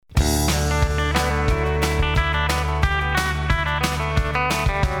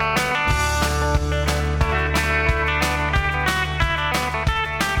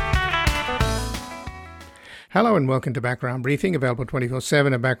Hello and welcome to Background Briefing, available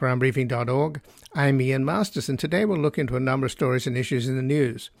 24/7 at backgroundbriefing.org. I'm Ian Masters, and today we'll look into a number of stories and issues in the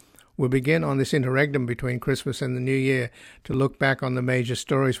news. We'll begin on this interregnum between Christmas and the New Year to look back on the major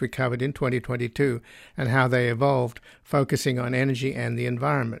stories we covered in 2022 and how they evolved, focusing on energy and the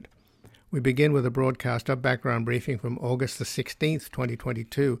environment. We begin with a broadcast of Background Briefing from August the 16th,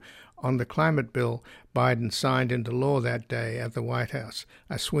 2022, on the climate bill Biden signed into law that day at the White House,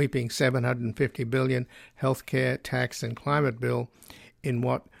 a sweeping $750 billion healthcare, tax, and climate bill in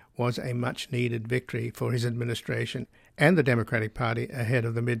what was a much-needed victory for his administration and the Democratic Party ahead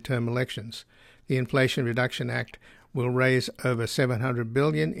of the midterm elections. The Inflation Reduction Act will raise over $700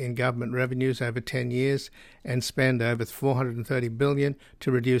 billion in government revenues over 10 years and spend over $430 billion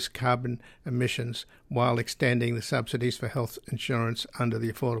to reduce carbon emissions while extending the subsidies for health insurance under the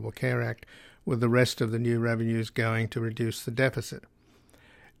Affordable Care Act, with the rest of the new revenues going to reduce the deficit.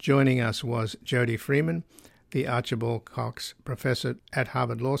 Joining us was Jody Freeman, the Archibald Cox Professor at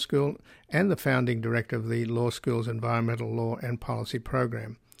Harvard Law School and the founding director of the law school's Environmental Law and Policy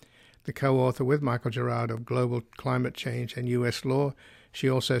Program. The co-author with Michael Gerard of Global Climate Change and U.S. Law, she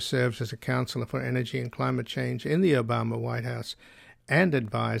also serves as a counselor for energy and climate change in the Obama White House and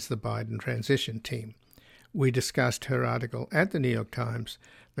advised the Biden transition team. We discussed her article at the New York Times,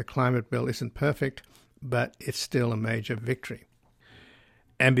 "The Climate Bill Isn't Perfect, but It's Still a Major Victory."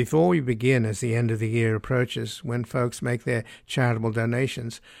 And before we begin, as the end of the year approaches, when folks make their charitable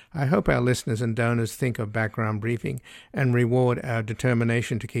donations, I hope our listeners and donors think of Background Briefing and reward our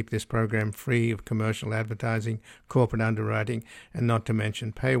determination to keep this program free of commercial advertising, corporate underwriting, and not to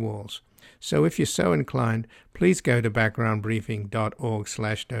mention paywalls. So if you're so inclined, please go to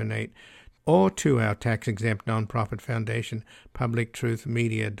backgroundbriefing.org/donate or to our tax-exempt nonprofit foundation,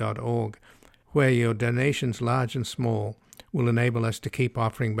 publictruthmedia.org, where your donations, large and small, will enable us to keep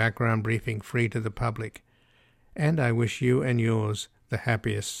offering Background Briefing free to the public. And I wish you and yours the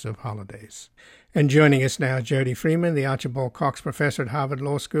happiest of holidays. And joining us now, Jody Freeman, the Archibald Cox Professor at Harvard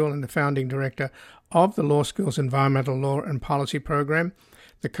Law School and the founding director of the law school's Environmental Law and Policy Program,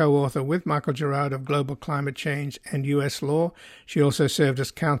 the co-author with Michael Gerard of Global Climate Change and U.S. Law. She also served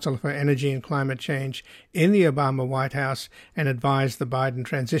as counselor for energy and climate change in the Obama White House and advised the Biden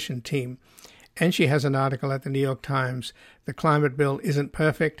transition team. And she has an article at the New York Times, "The Climate Bill Isn't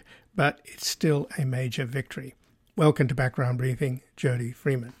Perfect, but It's Still a Major Victory." Welcome to Background Briefing, Jody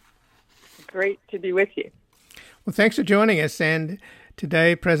Freeman. Great to be with you. Well, thanks for joining us. And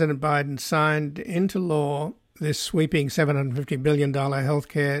today, President Biden signed into law this sweeping $750 billion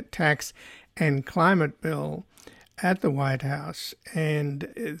healthcare, tax, and climate bill at the White House.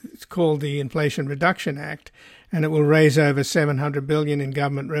 And it's called the Inflation Reduction Act. And it will raise over $700 billion in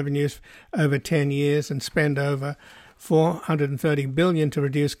government revenues over 10 years and spend over $430 billion to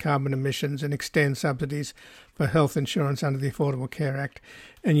reduce carbon emissions and extend subsidies for health insurance under the Affordable Care Act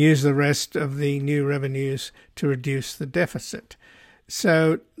and use the rest of the new revenues to reduce the deficit.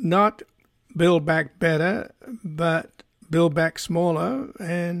 So not build back better, but build back smaller.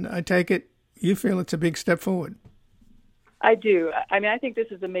 And I take it you feel it's a big step forward. I do. I mean, I think this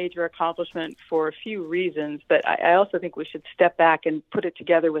is a major accomplishment for a few reasons, but I also think we should step back and put it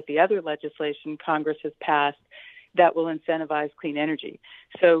together with the other legislation Congress has passed that will incentivize clean energy.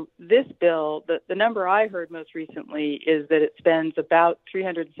 So this bill, the number I heard most recently is that it spends about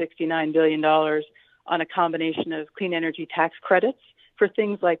 $369 billion on a combination of clean energy tax credits for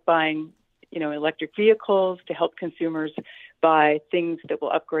things like buying, electric vehicles, to help consumers buy things that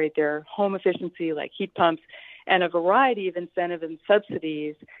will upgrade their home efficiency like heat pumps, and a variety of incentive and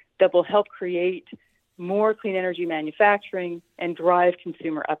subsidies that will help create more clean energy manufacturing and drive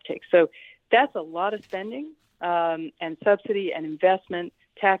consumer uptake. So that's a lot of spending and subsidy and investment,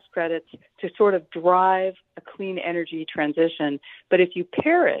 tax credits to sort of drive a clean energy transition. But if you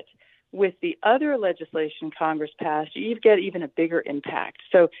pair it with the other legislation Congress passed, you get even a bigger impact.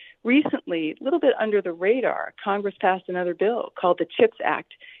 So recently, a little bit under the radar, Congress passed another bill called the CHIPS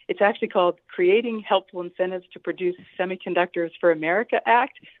Act. It's actually called Creating Helpful Incentives to Produce Semiconductors for America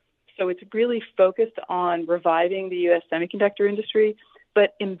Act. So it's really focused on reviving the U.S. semiconductor industry,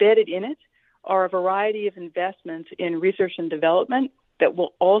 but embedded in it are a variety of investments in research and development that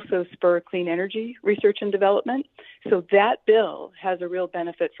will also spur clean energy research and development. So that bill has a real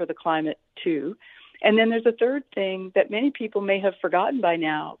benefit for the climate, too. And then there's a third thing that many people may have forgotten by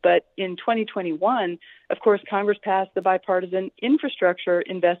now, but in 2021, of course, Congress passed the Bipartisan Infrastructure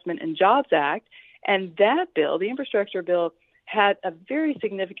Investment and Jobs Act, and that bill, the infrastructure bill, had a very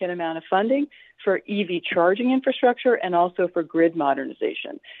significant amount of funding for EV charging infrastructure and also for grid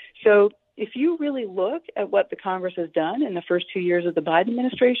modernization. So if you really look at what the Congress has done in the first 2 years of the Biden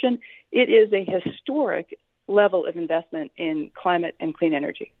administration, it is a historic level of investment in climate and clean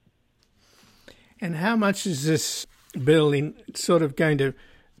energy. And how much is this bill sort of going to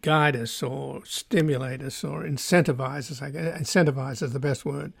guide us or stimulate us or incentivize us? Incentivize is the best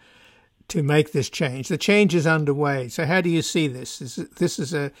word to make this change. The change is underway. So how do you see this? This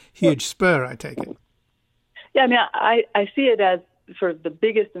is a huge spur, I take it. Yeah, I mean, I see it as sort of the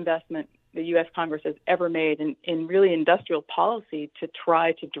biggest investment the U.S. Congress has ever made in really industrial policy to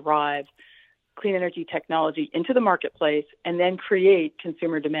try to drive clean energy technology into the marketplace and then create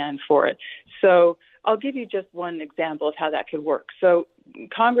consumer demand for it. So I'll give you just one example of how that could work. So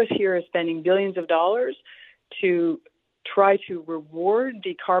Congress here is spending billions of dollars to try to reward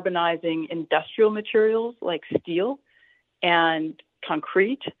decarbonizing industrial materials like steel and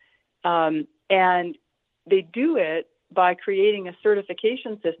concrete. And they do it by creating a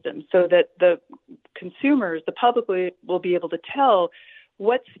certification system so that the consumers, the public, will be able to tell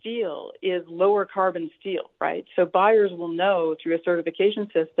what steel is lower carbon steel, right? So buyers will know through a certification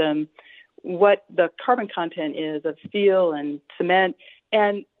system what the carbon content is of steel and cement.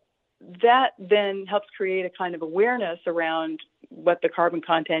 And that then helps create a kind of awareness around what the carbon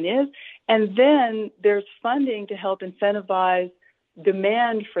content is. And then there's funding to help incentivize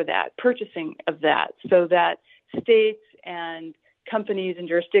demand for that, purchasing of that, so that states and companies and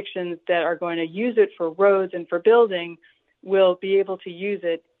jurisdictions that are going to use it for roads and for building will be able to use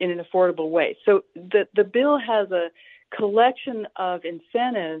it in an affordable way. So the bill has a collection of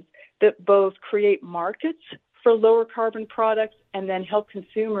incentives that both create markets for lower carbon products and then help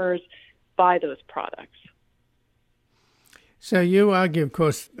consumers buy those products. So you argue, of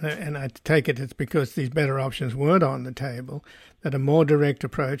course, and I take it's because these better options weren't on the table, that a more direct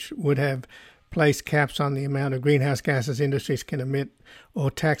approach would have placed caps on the amount of greenhouse gases industries can emit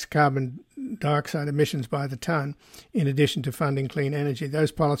or tax carbon dioxide emissions by the ton, in addition to funding clean energy.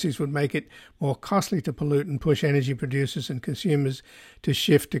 Those policies would make it more costly to pollute and push energy producers and consumers to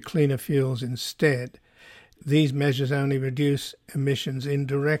shift to cleaner fuels instead. These measures only reduce emissions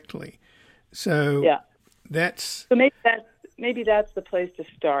indirectly. So yeah. that's... So maybe that's the place to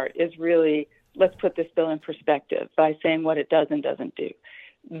start, is really, let's put this bill in perspective by saying what it does and doesn't do.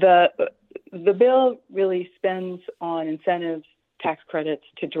 The bill really spends on incentives, tax credits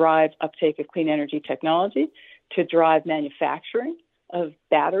to drive uptake of clean energy technology, to drive manufacturing of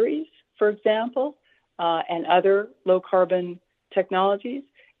batteries, for example, and other low-carbon technologies,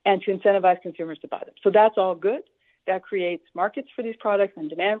 and to incentivize consumers to buy them. So that's all good. That creates markets for these products and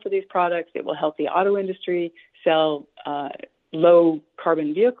demand for these products. It will help the auto industry sell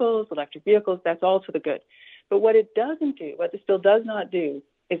low-carbon vehicles, electric vehicles. That's all to the good. But what it doesn't do, what this bill does not do,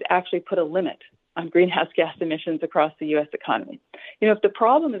 is actually put a limit on greenhouse gas emissions across the U.S. economy. You know, if the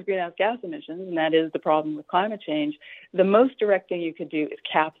problem is greenhouse gas emissions, and that is the problem with climate change, the most direct thing you could do is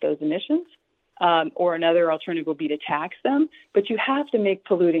cap those emissions, or another alternative will be to tax them, but you have to make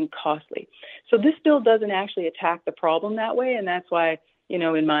polluting costly. So this bill doesn't actually attack the problem that way, and that's why, you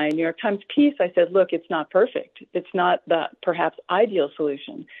know, in my New York Times piece, I said, look, it's not perfect. It's not the perhaps ideal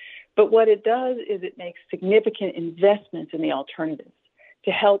solution. But what it does is it makes significant investments in the alternatives to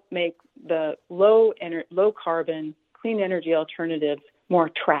help make the low carbon, clean energy alternatives more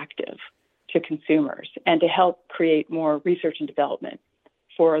attractive to consumers and to help create more research and development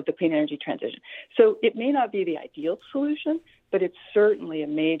for the clean energy transition. So it may not be the ideal solution, but it's certainly a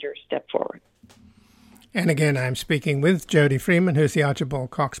major step forward. And again, I'm speaking with Jody Freeman, who's the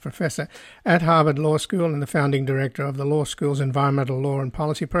Archibald Cox Professor at Harvard Law School and the founding director of the law school's Environmental Law and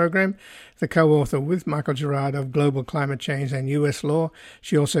Policy Program, the co-author with Michael Gerard of Global Climate Change and U.S. Law.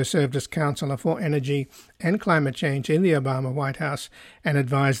 She also served as counselor for energy and climate change in the Obama White House and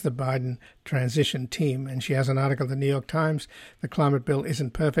advised the Biden transition team. And she has an article in the New York Times, "The climate bill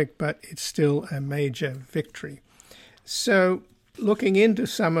isn't perfect, but it's still a major victory." So looking into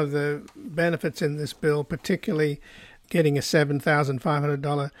some of the benefits in this bill, particularly getting a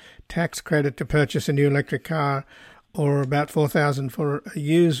 $7,500 tax credit to purchase a new electric car, or about $4,000 for a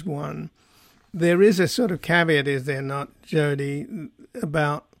used one, there is a sort of caveat, is there not, Jody,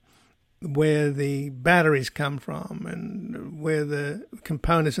 about where the batteries come from and where the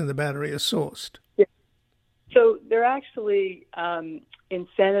components in the battery are sourced? Yeah. So there are actually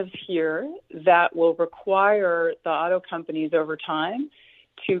incentives here that will require the auto companies over time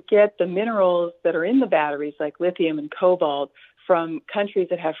to get the minerals that are in the batteries, like lithium and cobalt, from countries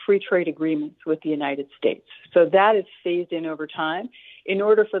that have free trade agreements with the United States. So that is phased in over time. In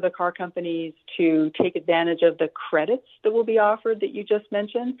order for the car companies to take advantage of the credits that will be offered that you just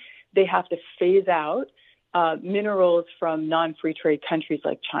mentioned, they have to phase out minerals from non-free trade countries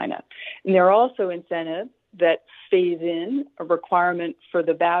like China. And there are also incentives that phase in a requirement for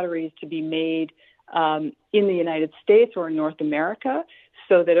the batteries to be made in the United States or in North America,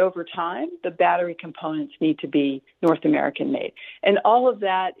 so that over time, the battery components need to be North American made. And all of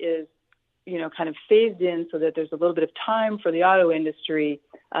that is, kind of phased in so that there's a little bit of time for the auto industry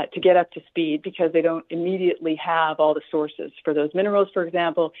to get up to speed, because they don't immediately have all the sources for those minerals, for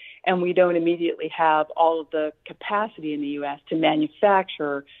example, and we don't immediately have all of the capacity in the U.S. to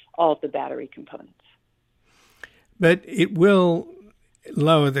manufacture all of the battery components. But it will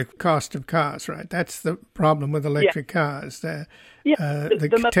lower the cost of cars, right? That's the problem with electric cars. The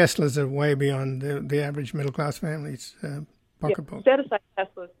Teslas are way beyond the average middle-class family's pocketbook. Set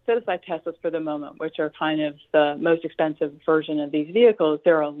aside Teslas for the moment, which are kind of the most expensive version of these vehicles.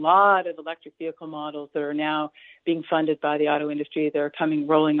 There are a lot of electric vehicle models that are now being funded by the auto industry. They're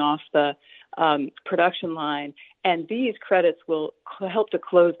rolling off the production line, and these credits will help to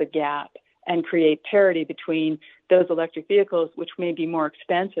close the gap and create parity between those electric vehicles, which may be more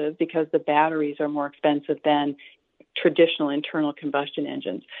expensive because the batteries are more expensive than traditional internal combustion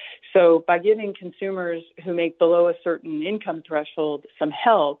engines. So by giving consumers who make below a certain income threshold some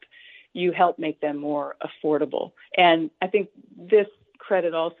help, you help make them more affordable. And I think this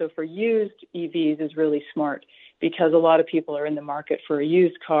credit also for used EVs is really smart, because a lot of people are in the market for a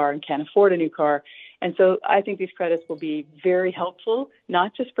used car and can't afford a new car. And so I think these credits will be very helpful,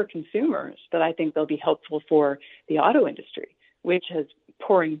 not just for consumers, but I think they'll be helpful for the auto industry, which is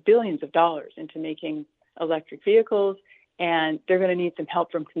pouring billions of dollars into making electric vehicles, and they're going to need some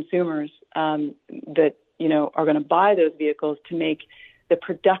help from consumers that are going to buy those vehicles to make the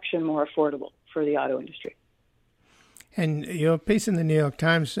production more affordable for the auto industry. And your piece in the New York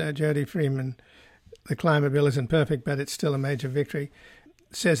Times, Jody Freeman, "The Climate Bill isn't perfect, but it's still a major victory,"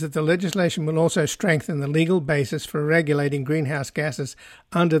 says that the legislation will also strengthen the legal basis for regulating greenhouse gases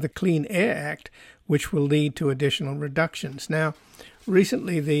under the Clean Air Act, which will lead to additional reductions. Now,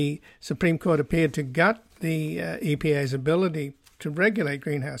 recently, the Supreme Court appeared to gut the EPA's ability to regulate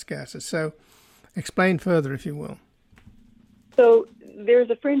greenhouse gases. So explain further, if you will. So there's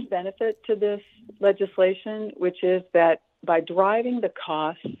a fringe benefit to this legislation, which is that by driving the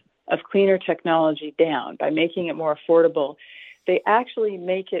cost of cleaner technology down, by making it more affordable, they actually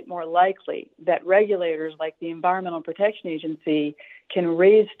make it more likely that regulators like the Environmental Protection Agency can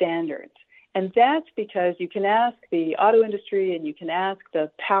raise standards. And that's because you can ask the auto industry, and you can ask the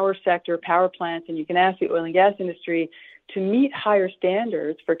power sector, power plants, and you can ask the oil and gas industry to meet higher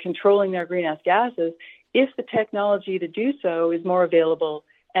standards for controlling their greenhouse gases if the technology to do so is more available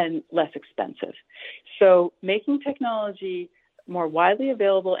and less expensive. So making technology more widely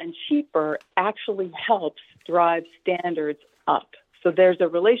available and cheaper actually helps drive standards up. So there's a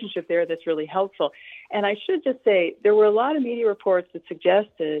relationship there that's really helpful. And I should just say, there were a lot of media reports that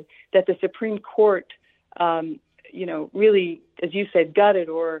suggested that the Supreme Court, really, as you said, gutted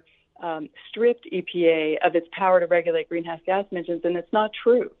or stripped EPA of its power to regulate greenhouse gas emissions, and it's not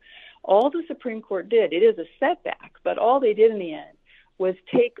true. All the Supreme Court did, it is a setback, but all they did in the end was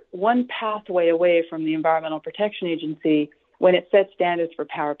take one pathway away from the Environmental Protection Agency when it set standards for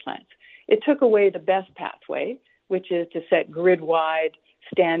power plants. It took away the best pathway, which is to set grid-wide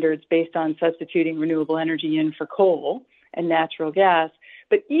standards based on substituting renewable energy in for coal and natural gas.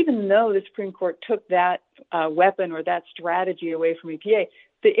 But even though the Supreme Court took that weapon or that strategy away from EPA,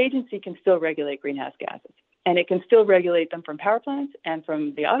 the agency can still regulate greenhouse gases. And it can still regulate them from power plants and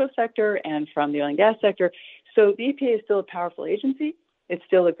from the auto sector and from the oil and gas sector. So the EPA is still a powerful agency. It's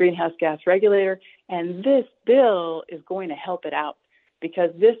still a greenhouse gas regulator. And this bill is going to help it out, because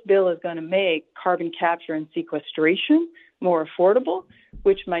this bill is going to make carbon capture and sequestration more affordable,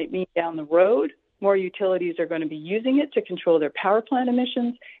 which might mean down the road, more utilities are going to be using it to control their power plant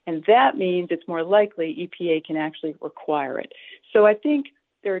emissions. And that means it's more likely EPA can actually require it. So I think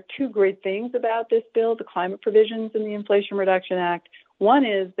there are two great things about this bill, the climate provisions in the Inflation Reduction Act. One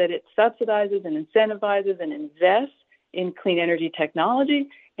is that it subsidizes and incentivizes and invests in clean energy technology.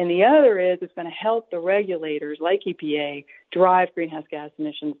 And the other is it's going to help the regulators like EPA drive greenhouse gas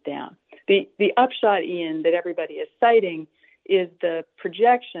emissions down. The upshot, Ian, that everybody is citing is the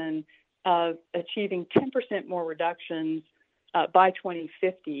projection of achieving 10% more reductions by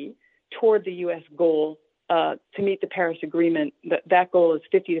 2050 toward the U.S. goal to meet the Paris Agreement. That goal is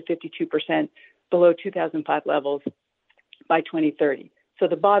 50 to 52% below 2005 levels by 2030. So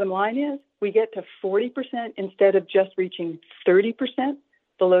the bottom line is we get to 40% instead of just reaching 30%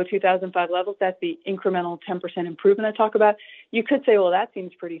 below 2005 levels. That's the incremental 10% improvement I talk about. You could say, well, that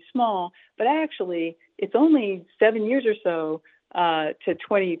seems pretty small, but actually it's only 7 years or so to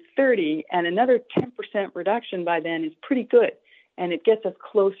 2030, and another 10% reduction by then is pretty good, and it gets us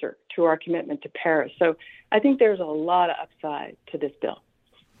closer to our commitment to Paris. So I think there's a lot of upside to this bill.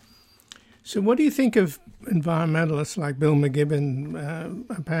 So what do you think of environmentalists like Bill McKibben?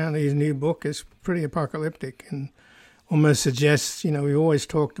 Apparently his new book is pretty apocalyptic and almost suggests, we always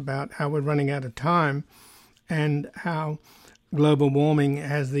talked about how we're running out of time and how global warming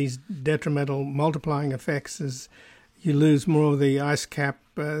has these detrimental multiplying effects as you lose more of the ice cap,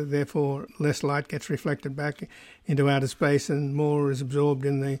 therefore less light gets reflected back into outer space and more is absorbed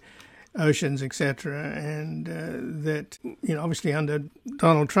in the oceans, etc. And that, obviously under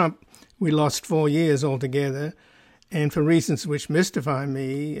Donald Trump, we lost 4 years altogether. And for reasons which mystify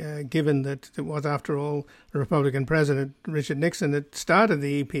me, given that it was, after all, the Republican president, Richard Nixon, that started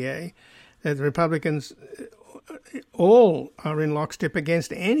the EPA, that the Republicans all are in lockstep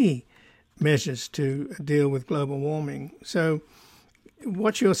against any measures to deal with global warming. So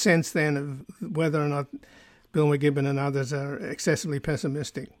what's your sense then of whether or not Bill McKibben and others are excessively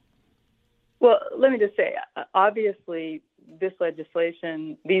pessimistic? Well, let me just say, obviously, this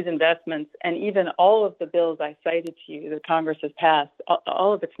legislation, these investments, and even all of the bills I cited to you that Congress has passed,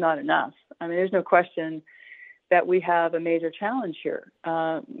 all of it's not enough. I mean, there's no question that we have a major challenge here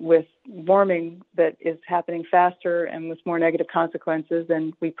with warming that is happening faster and with more negative consequences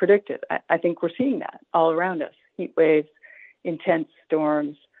than we predicted. I think we're seeing that all around us. Heat waves, intense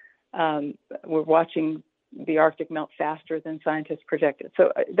storms. We're watching the Arctic melt faster than scientists projected.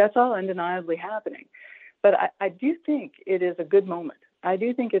 So that's all undeniably happening. But I do think it is a good moment. I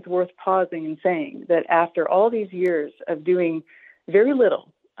do think it's worth pausing and saying that after all these years of doing very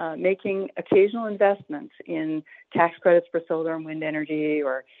little, making occasional investments in tax credits for solar and wind energy,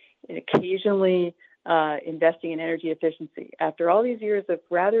 or occasionally investing in energy efficiency, after all these years of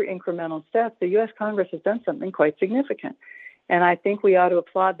rather incremental steps, the U.S. Congress has done something quite significant. And I think we ought to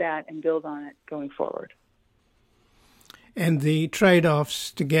applaud that and build on it going forward. And the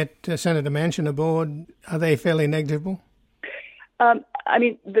trade-offs to get Senator Manchin aboard, are they fairly negligible?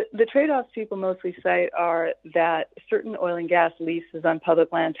 The trade-offs people mostly cite are that certain oil and gas leases on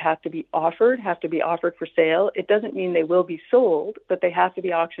public lands have to be offered for sale. It doesn't mean they will be sold, but they have to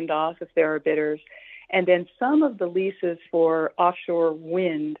be auctioned off if there are bidders. And then some of the leases for offshore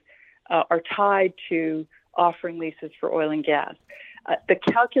wind are tied to offering leases for oil and gas. The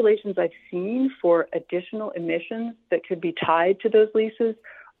calculations I've seen for additional emissions that could be tied to those leases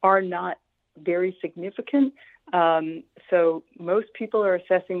are not very significant. So most people are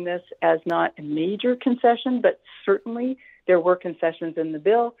assessing this as not a major concession, but certainly there were concessions in the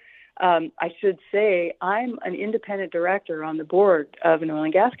bill. I should say I'm an independent director on the board of an oil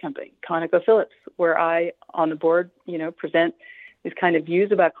and gas company, ConocoPhillips, where I, on the board, present these kind of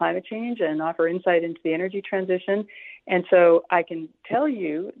views about climate change and offer insight into the energy transition. And so I can tell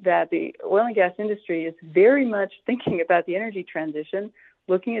you that the oil and gas industry is very much thinking about the energy transition,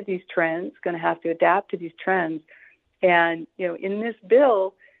 looking at these trends, going to have to adapt to these trends. And, in this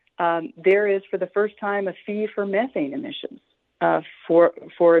bill, there is for the first time a fee for methane emissions,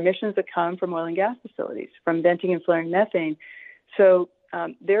 for emissions that come from oil and gas facilities, from venting and flaring methane. So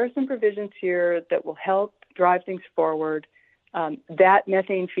there are some provisions here that will help drive things forward. That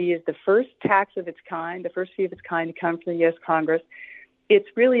methane fee is the first tax of its kind, the first fee of its kind to come from the U.S. Congress. It's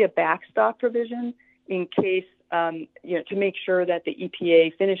really a backstop provision in case, to make sure that the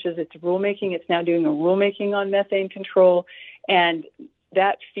EPA finishes its rulemaking. It's now doing a rulemaking on methane control, and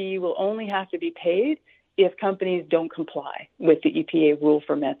that fee will only have to be paid if companies don't comply with the EPA rule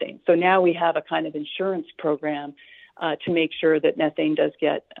for methane. So now we have a kind of insurance program to make sure that methane does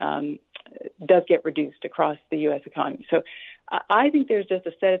get reduced across the U.S. economy. So I think there's just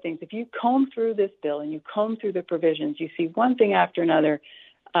a set of things. If you comb through this bill and you comb through the provisions, you see one thing after another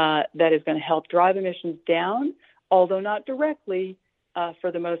that is going to help drive emissions down, although not directly,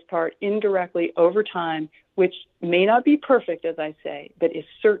 for the most part, indirectly over time, which may not be perfect, as I say, but is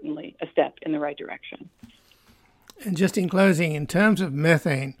certainly a step in the right direction. And just in closing, in terms of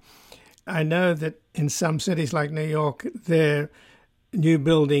methane, I know that in some cities like New York, their new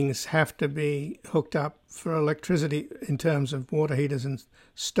buildings have to be hooked up for electricity in terms of water heaters and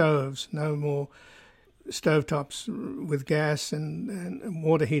stoves. No more stovetops with gas and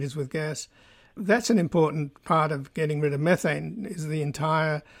water heaters with gas. That's an important part of getting rid of methane, is the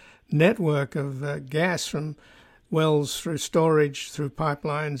entire network of gas from wells through storage, through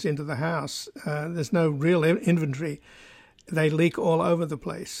pipelines into the house. There's no real inventory. They leak all over the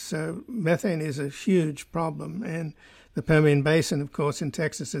place. So methane is a huge problem. And the Permian Basin, of course, in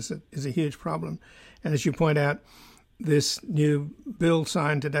Texas is a huge problem. And as you point out, this new bill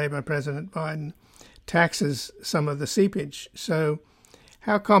signed today by President Biden taxes some of the seepage. So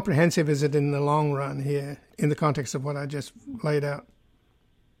how comprehensive is it in the long run here in the context of what I just laid out?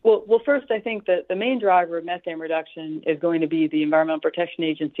 Well, first, I think that the main driver of methane reduction is going to be the Environmental Protection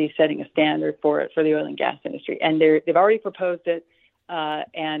Agency setting a standard for it for the oil and gas industry. And they've already proposed it,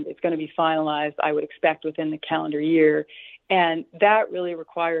 and it's going to be finalized, I would expect, within the calendar year. And that really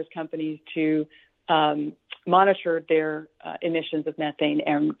requires companies to monitor their emissions of methane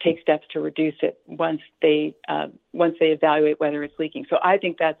and take steps to reduce it once they evaluate whether it's leaking. So I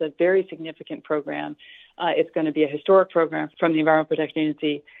think that's a very significant program. It's going to be a historic program from the Environmental Protection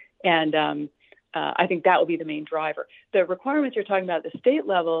Agency, and I think that will be the main driver. The requirements you're talking about at the state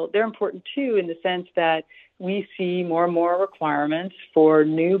level, they're important too, in the sense that we see more and more requirements for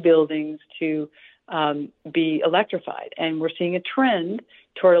new buildings to be electrified, and we're seeing a trend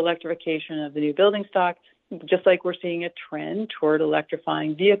toward electrification of the new building stock, just like we're seeing a trend toward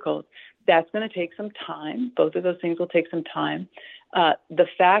electrifying vehicles. That's going to take some time. Both of those things will take some time. The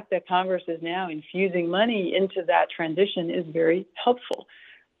fact that Congress is now infusing money into that transition is very helpful.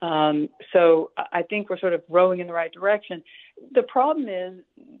 So I think we're sort of rowing in the right direction. The problem is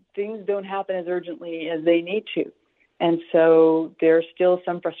things don't happen as urgently as they need to. And so there's still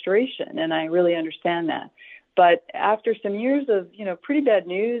some frustration, and I really understand that. But after some years of, pretty bad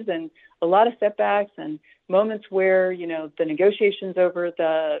news and a lot of setbacks and moments where, the negotiations over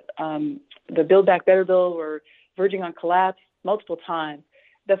the Build Back Better bill were verging on collapse multiple times,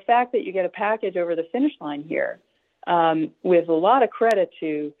 the fact that you get a package over the finish line here, with a lot of credit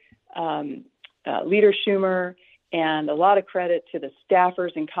to Leader Schumer and a lot of credit to the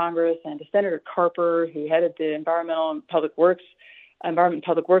staffers in Congress and to Senator Carper, who headed the Environment and Public Works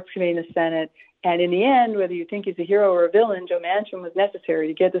Committee in the Senate. And in the end, whether you think he's a hero or a villain, Joe Manchin was necessary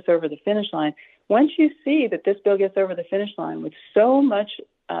to get this over the finish line. Once you see that this bill gets over the finish line with so much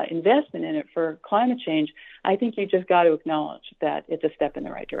investment in it for climate change, I think you just got to acknowledge that it's a step in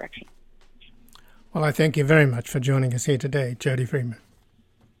the right direction. Well, I thank you very much for joining us here today, Jody Freeman.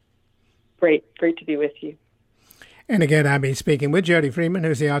 Great to be with you. And again, I've been speaking with Jody Freeman,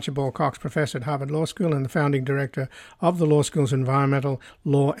 who's the Archibald Cox Professor at Harvard Law School and the founding director of the law school's Environmental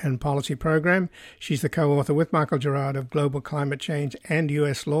Law and Policy Program. She's the co-author with Michael Gerard of Global Climate Change and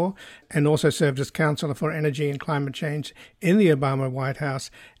U.S. Law, and also served as Counselor for Energy and Climate Change in the Obama White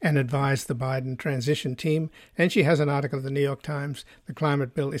House and advised the Biden transition team. And she has an article in the New York Times, "The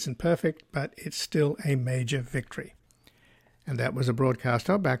Climate Bill Isn't Perfect, but it's still a major victory." And that was a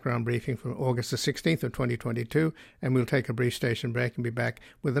broadcast of Background Briefing from August the 16th of 2022, and we'll take a brief station break and be back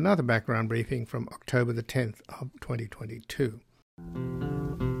with another Background Briefing from October the 10th of 2022.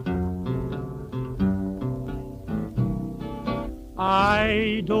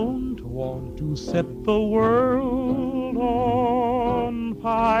 I don't want to set the world on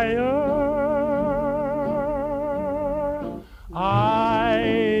fire.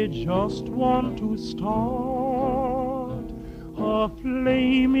 I just want to start a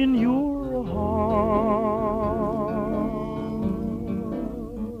flame in your heart.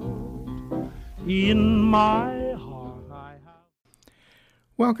 In my heart I have...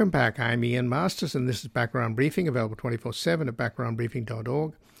 Welcome back. I'm Ian Masters, and this is Background Briefing, available 24/7 at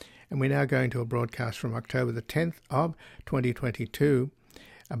backgroundbriefing.org. And we're now going to a broadcast from October the 10th of 2022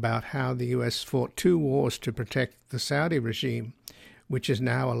 about how the U.S. fought two wars to protect the Saudi regime, which is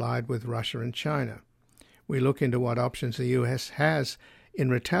now allied with Russia and China. We look into what options the U.S. has in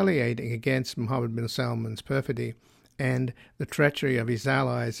retaliating against Mohammed bin Salman's perfidy and the treachery of his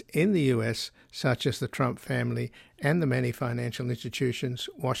allies in the U.S., such as the Trump family and the many financial institutions,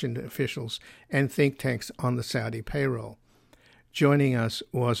 Washington officials, and think tanks on the Saudi payroll. Joining us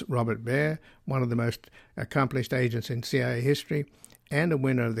was Robert Baer, one of the most accomplished agents in CIA history and a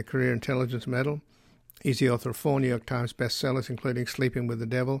winner of the Career Intelligence Medal. He's the author of 4 New York Times bestsellers, including Sleeping with the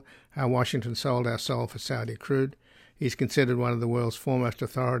Devil, How Washington Sold Our Soul for Saudi Crude. He's considered one of the world's foremost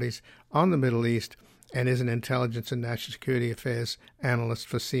authorities on the Middle East and is an intelligence and national security affairs analyst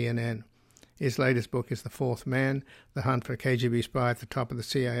for CNN. His latest book is The Fourth Man, The Hunt for a KGB Spy at the Top of the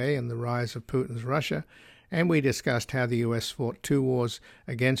CIA and the Rise of Putin's Russia. And we discussed how the U.S. fought two wars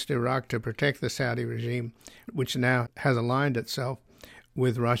against Iraq to protect the Saudi regime, which now has aligned itself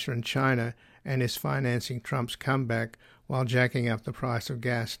with Russia and China and is financing Trump's comeback while jacking up the price of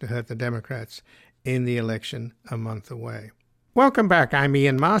gas to hurt the Democrats in the election a month away. Welcome back. I'm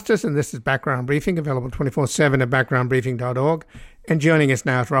Ian Masters, and this is Background Briefing, available 24/7 at backgroundbriefing.org. And joining us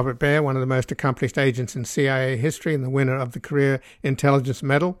now is Robert Baer, one of the most accomplished agents in CIA history and the winner of the Career Intelligence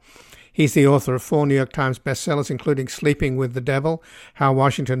Medal. He's the author of 4 New York Times bestsellers, including Sleeping with the Devil, How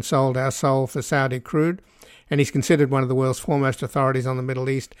Washington Sold Our Soul for Saudi Crude. And he's considered one of the world's foremost authorities on the Middle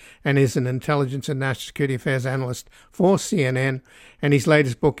East and is an intelligence and national security affairs analyst for CNN. And his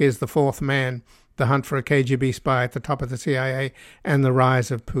latest book is The Fourth Man, the hunt for a KGB spy at the top of the CIA, and the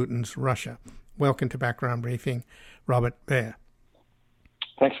rise of Putin's Russia. Welcome to Background Briefing, Robert Baer.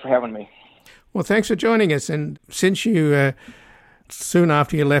 Thanks for having me. Well, thanks for joining us. And since you, soon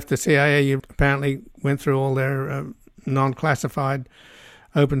after you left the CIA, you apparently went through all their non-classified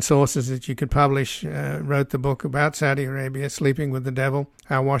open sources that you could publish, wrote the book about Saudi Arabia, Sleeping with the Devil,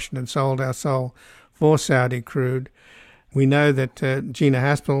 How Washington Sold Our Soul for Saudi Crude. We know that Gina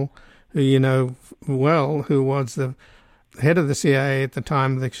Haspel, who you know well, who was the head of the CIA at the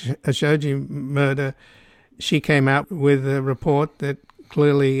time of the Khashoggi murder, she came out with a report that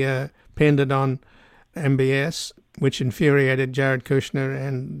clearly pinned it on MBS, which infuriated Jared Kushner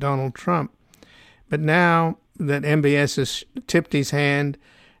and Donald Trump. But now that MBS has tipped his hand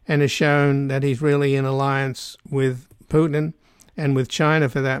and has shown that he's really in alliance with Putin and with China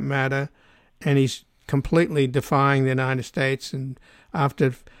for that matter, and he's completely defying the United States, and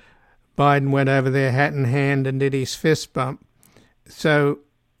after Biden went over there hat in hand and did his fist bump. So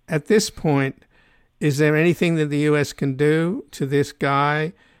at this point, is there anything that the U.S. can do to this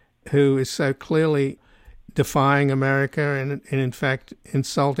guy who is so clearly defying America and in fact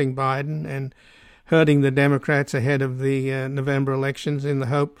insulting Biden and hurting the Democrats ahead of the November elections in the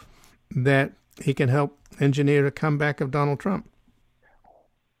hope that he can help engineer a comeback of Donald Trump?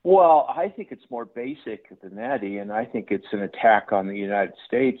 Well, I think it's more basic than that, Ian. I think it's an attack on the United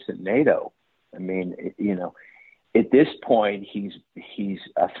States and NATO. I mean, at this point, he's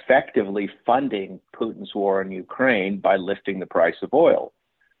effectively funding Putin's war in Ukraine by lifting the price of oil,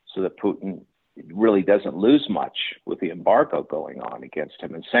 so that Putin really doesn't lose much with the embargo going on against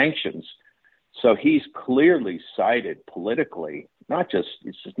him and sanctions. So he's clearly sided politically,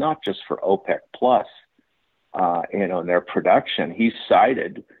 it's not just for OPEC plus, and their production. He's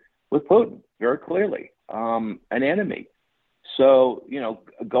sided with Putin very clearly, an enemy. So,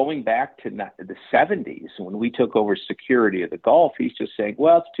 going back to the 70s, when we took over security of the Gulf, he's just saying,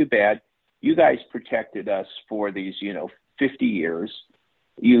 well, it's too bad. You guys protected us for these, 50 years.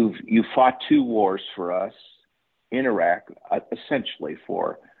 You fought 2 wars for us in Iraq, essentially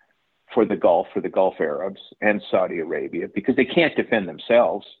for the Gulf Arabs and Saudi Arabia, because they can't defend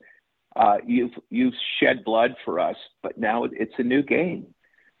themselves. You've shed blood for us, but now it's a new game.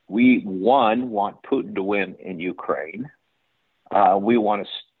 We, want Putin to win in Ukraine. We want to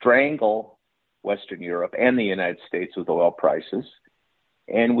strangle Western Europe and the United States with oil prices.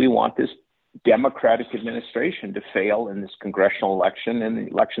 And we want this Democratic administration to fail in this congressional election and the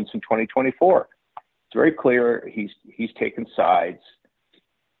elections in 2024. It's very clear he's taken sides.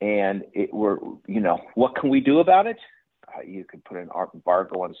 And what can we do about it? You could put an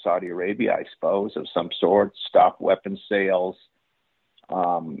embargo on Saudi Arabia, I suppose, of some sort, stop weapons sales,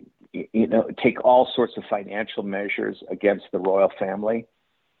 take all sorts of financial measures against the royal family,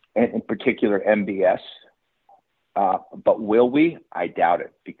 and in particular MBS. But will we? I doubt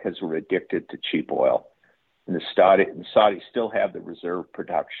it, because we're addicted to cheap oil. And the Saudis still have the reserve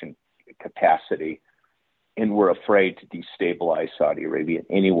production capacity, and we're afraid to destabilize Saudi Arabia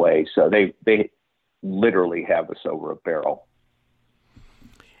anyway. So they literally have us over a barrel.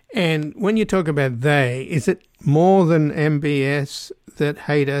 And when you talk about they, is it more than MBS that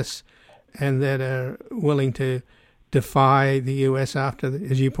hate us and that are willing to defy the U.S. after,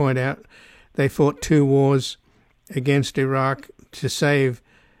 as you point out, they fought 2 wars against Iraq to save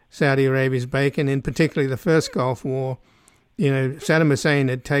Saudi Arabia's bacon, in particularly the first Gulf War? Saddam Hussein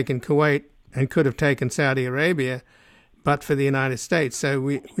had taken Kuwait and could have taken Saudi Arabia, but for the United States. So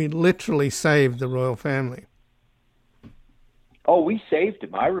we literally saved the royal family. Oh, we saved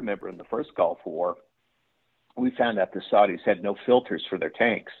him. I remember in the first Gulf War, we found out the Saudis had no filters for their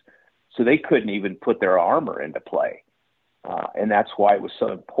tanks, so they couldn't even put their armor into play. And that's why it was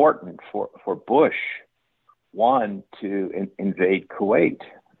so important for Bush, to invade Kuwait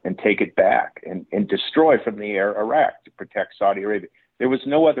and take it back and destroy from the air Iraq to protect Saudi Arabia. There was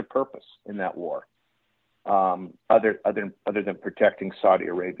no other purpose in that war other than protecting Saudi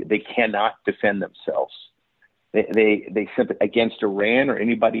Arabia. They cannot defend themselves. They simply against Iran or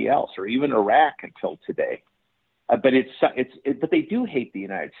anybody else, or even Iraq until today. But but they do hate the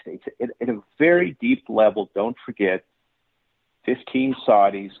United States at a very deep level. Don't forget, 15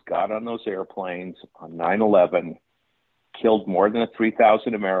 Saudis got on those airplanes on 9/11, killed more than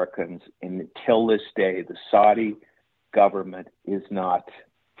 3,000 Americans, and until this day, the Saudi government is not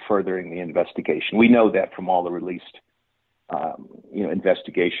furthering the investigation. We know that from all the released,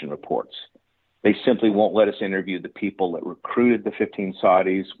 investigation reports. They simply won't let us interview the people that recruited the 15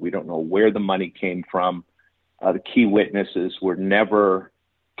 Saudis. We don't know where the money came from. The key witnesses were never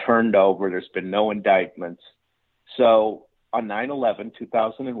turned over. There's been no indictments. So on 9/11,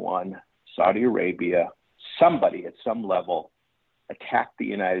 2001, Saudi Arabia, somebody at some level attacked the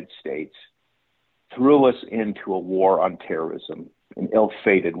United States, threw us into a war on terrorism, an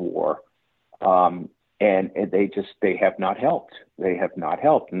ill-fated war. And they have not helped. They have not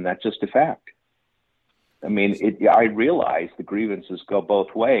helped, and that's just a fact. I mean, I realize the grievances go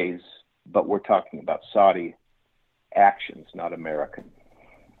both ways, but we're talking about Saudi actions, not American.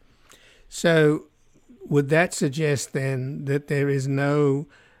 So would that suggest then that there is no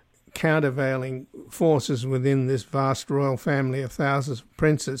countervailing forces within this vast royal family of thousands of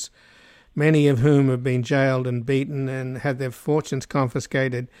princes, many of whom have been jailed and beaten and had their fortunes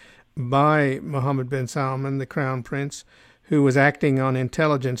confiscated by Mohammed bin Salman, the crown prince, who was acting on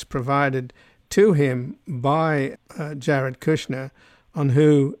intelligence provided to him by Jared Kushner on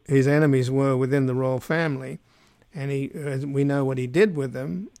who his enemies were within the royal family. And we know what he did with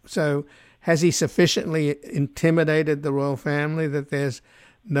them. So has he sufficiently intimidated the royal family that there's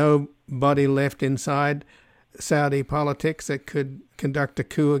nobody left inside Saudi politics that could conduct a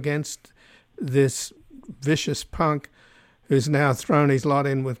coup against this vicious punk who's now thrown his lot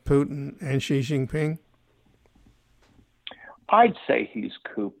in with Putin and Xi Jinping? I'd say he's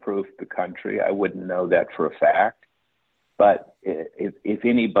coup-proofed the country. I wouldn't know that for a fact. But if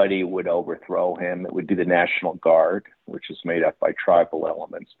anybody would overthrow him, it would be the National Guard, which is made up by tribal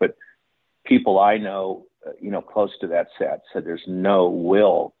elements. But people I know, close to that set, said there's no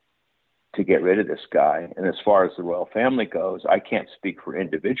will to get rid of this guy. And as far as the royal family goes, I can't speak for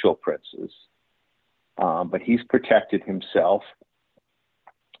individual princes, but he's protected himself.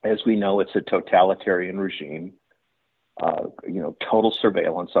 As we know, it's a totalitarian regime, total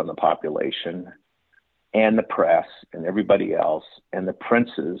surveillance on the population and the press and everybody else. And the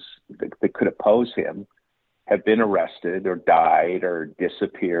princes that could oppose him have been arrested or died or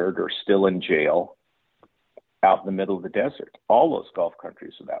disappeared or still in jail out in the middle of the desert. All those Gulf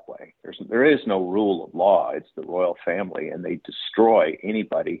countries are that way. There is no rule of law. It's the royal family, and they destroy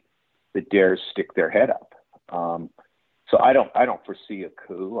anybody that dares stick their head up. So I don't foresee a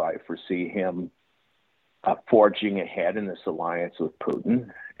coup. I foresee him forging ahead in this alliance with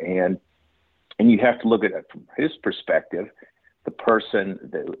Putin, and you have to look at it from his perspective. The person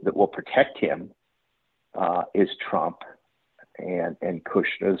that will protect him is Trump and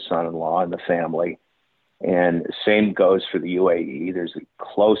Kushner's son-in-law and the family. And same goes for the UAE. There's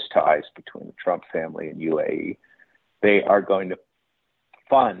close ties between the Trump family and UAE. They are going to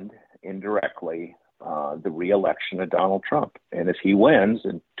fund indirectly the re-election of Donald Trump. And if he wins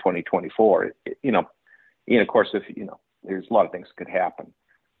in 2024, of course, there's a lot of things could happen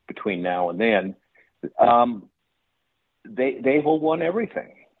between now and then. They will want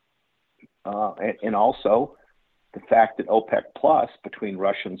everything. And also, the fact that OPEC Plus, between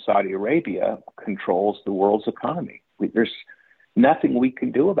Russia and Saudi Arabia, controls the world's economy. There's nothing we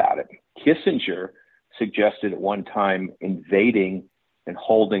can do about it. Kissinger suggested at one time invading and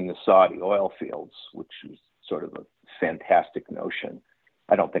holding the Saudi oil fields, which is sort of a fantastic notion.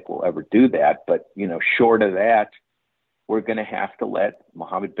 I don't think we'll ever do that. But, short of that, we're going to have to let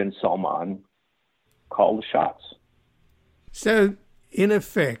Mohammed bin Salman call the shots. So, in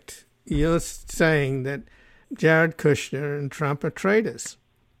effect, you're saying that Jared Kushner and Trump are traitors,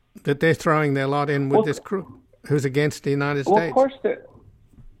 that they're throwing their lot in with this crew who's against the United States. Of course,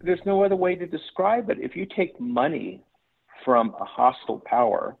 there's no other way to describe it. If you take money from a hostile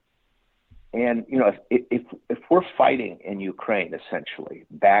power, and if we're fighting in Ukraine, essentially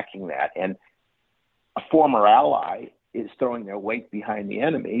backing that, and a former ally is throwing their weight behind the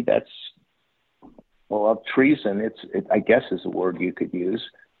enemy, that's treason. It I guess is a word you could use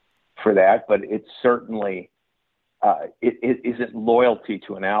for that, but it's certainly it isn't loyalty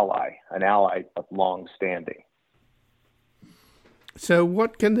to an ally of long standing. So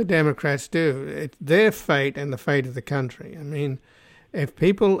what can the Democrats do? It's their fate and the fate of the country. I mean, if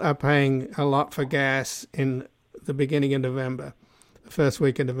people are paying a lot for gas in the beginning of November, the first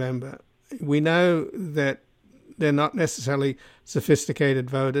week of November, we know that they're not necessarily sophisticated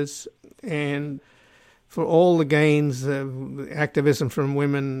voters, and for all the gains, activism from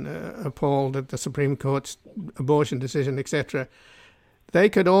women appalled at the Supreme Court's abortion decision, etc., they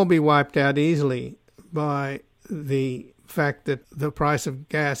could all be wiped out easily by the fact that the price of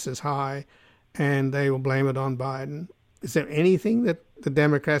gas is high and they will blame it on Biden. Is there anything that the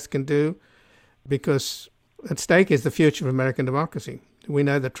Democrats can do? Because at stake is the future of American democracy. We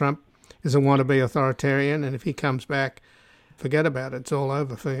know that Trump is a wannabe authoritarian, and if he comes back, forget about it. It's all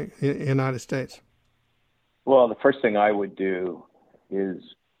over for the United States. Well, the first thing I would do is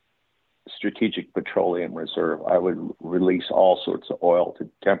strategic petroleum reserve. I would release all sorts of oil to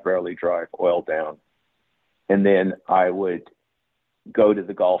temporarily drive oil down. And then I would go to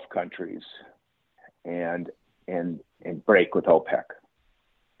the Gulf countries and break with OPEC.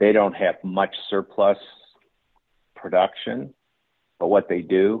 They don't have much surplus production, but what they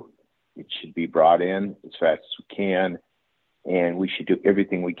do, it should be brought in as fast as we can, and we should do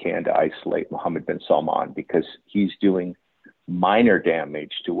everything we can to isolate Mohammed bin Salman, because he's doing minor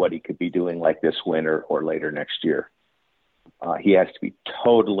damage to what he could be doing like this winter or later next year. He has to be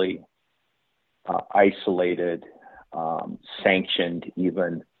totally isolated, sanctioned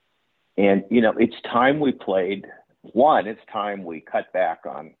even. And, you know, it's time we it's time we cut back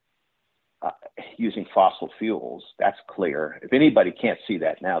on using fossil fuels. That's clear. If anybody can't see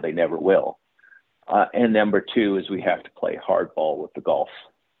that now, they never will. And number two is we have to play hardball with the Gulf.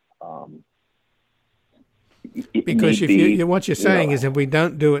 Because what you're saying is if we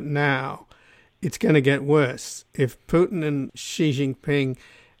don't do it now, it's going to get worse. If Putin and Xi Jinping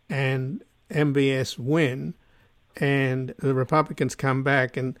and MBS win and the Republicans come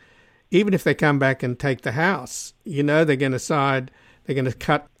back, and even if they come back and take the House, you know they're going to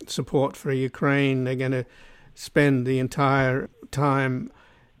cut support for Ukraine. They're going to spend the entire time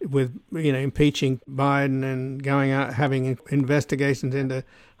with, you know, impeaching Biden and going out having investigations into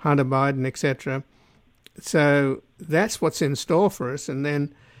Hunter Biden, etc. So that's what's in store for us, and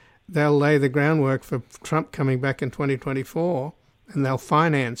then they'll lay the groundwork for Trump coming back in 2024, and they'll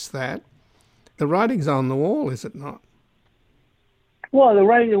finance that. The writing's on the wall, is it not? Well, the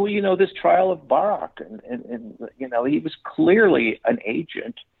writing, you know, this trial of Barak, and you know, he was clearly an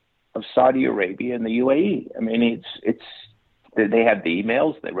agent of Saudi Arabia and the UAE. I mean, it's they had the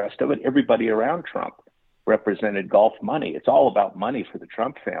emails, the rest of it. Everybody around Trump represented Gulf money. It's all about money for the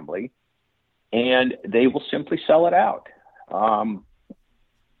Trump family, and they will simply sell it out.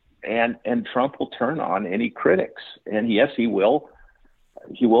 And Trump will turn on any critics. And yes, he will.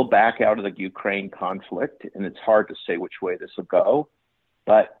 He will back out of the Ukraine conflict, and it's hard to say which way this will go.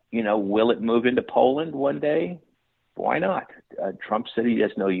 But, you know, will it move into Poland one day? Why not? Trump said he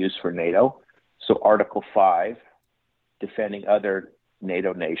has no use for NATO. So Article 5, defending other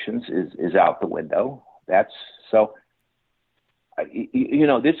NATO nations, is out the window. You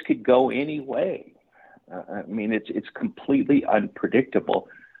know, this could go any way. I mean, it's completely unpredictable.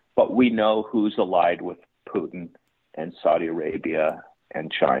 But we know who's allied with Putin and Saudi Arabia and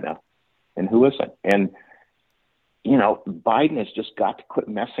China and who isn't. And, you know, Biden has just got to quit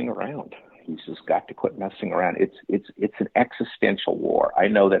messing around. He's just got to quit messing around. It's an existential war. I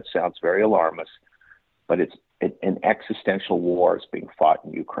know that sounds very alarmist, but it's an existential war is being fought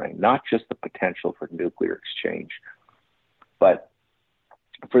in Ukraine, not just the potential for nuclear exchange, but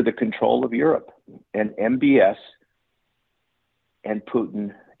for the control of Europe. And MBS and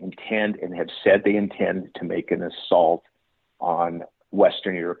Putin intend and have said they intend to make an assault on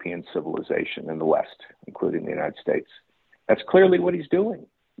Western European civilization in the West, including the United States. That's clearly what he's doing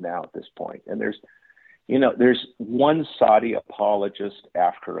now at this point. And there's one Saudi apologist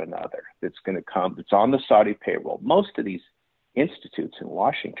after another that's going to come. It's on the Saudi payroll. Most of these institutes in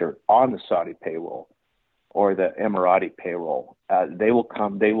Washington are on the Saudi payroll or the Emirati payroll. They will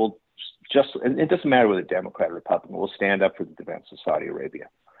come. They will just, and it doesn't matter whether Democrat or Republican, will stand up for the defense of Saudi Arabia.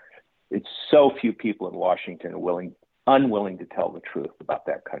 It's so few people in Washington are unwilling to tell the truth about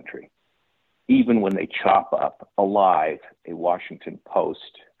that country. Even when they chop up alive a Washington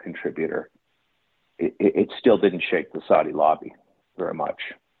Post contributor, it still didn't shake the Saudi lobby very much.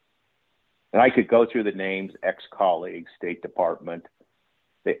 And I could go through the names, ex-colleagues, State Department.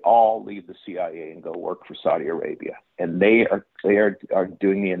 They all leave the CIA and go work for Saudi Arabia. And they are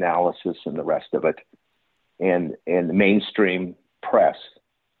doing the analysis and the rest of it. And the mainstream press,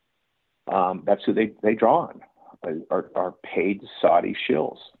 that's who they draw on, are paid Saudi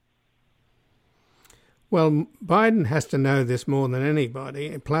shills. Well, Biden has to know this more than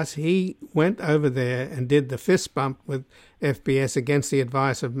anybody. Plus, he went over there and did the fist bump with FBS against the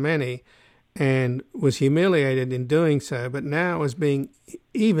advice of many and was humiliated in doing so, but now is being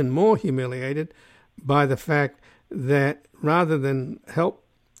even more humiliated by the fact that rather than help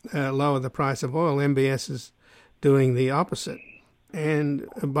lower the price of oil, MBS is doing the opposite. And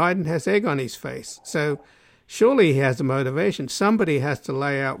Biden has egg on his face. So surely he has a motivation. Somebody has to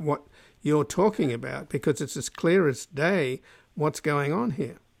lay out what you're talking about, because it's as clear as day what's going on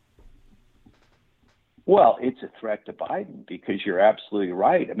here. Well, it's a threat to Biden, because you're absolutely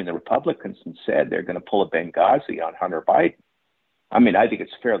right. I mean, the Republicans have said they're going to pull a Benghazi on Hunter Biden. I mean, I think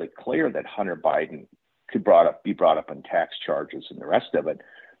it's fairly clear that Hunter Biden could be brought up on tax charges and the rest of it,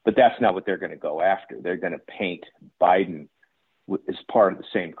 but that's not what they're going to go after. They're going to paint Biden as part of the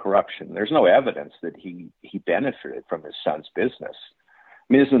same corruption. There's no evidence that he benefited from his son's business.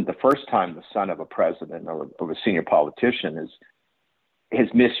 I mean, this isn't the first time the son of a president or of a senior politician has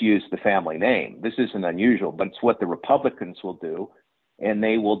misused the family name. This isn't unusual, but it's what the Republicans will do, and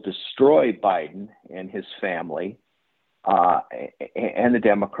they will destroy Biden and his family and the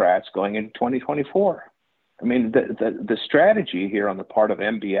Democrats going into 2024. I mean, the strategy here on the part of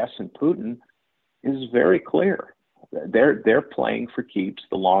MBS and Putin is very clear. They're playing for keeps,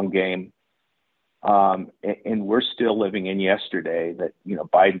 the long game, and we're still living in yesterday. That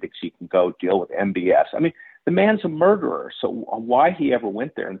Biden thinks he can go deal with MBS. I mean, the man's a murderer. So why he ever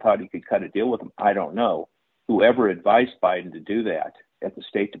went there and thought he could cut a deal with him, I don't know. Whoever advised Biden to do that at the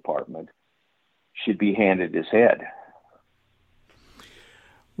State Department should be handed his head.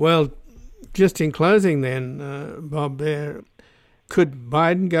 Well, just in closing then, Bob Baer, could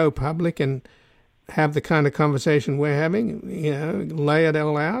Biden go public and have the kind of conversation we're having, lay it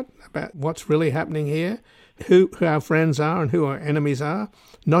all out about what's really happening here, who our friends are and who our enemies are,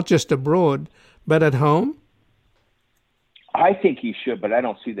 not just abroad, but at home? I think he should, but I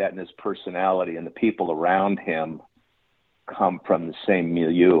don't see that in his personality, and the people around him come from the same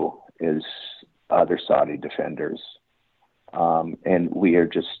milieu as other Saudi defenders. And we are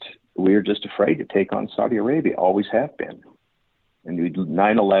just afraid to take on Saudi Arabia, always have been. And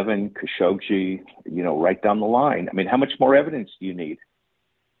 9/11, Khashoggi, right down the line. I mean, how much more evidence do you need?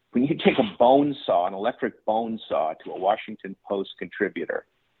 When you take an electric bone saw to a Washington Post contributor,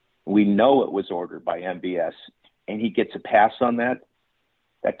 we know it was ordered by MBS, and he gets a pass on that,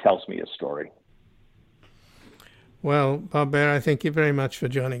 that tells me a story. Well, Bob Baer, I thank you very much for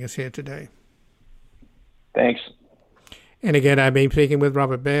joining us here today. Thanks. And again, I've been speaking with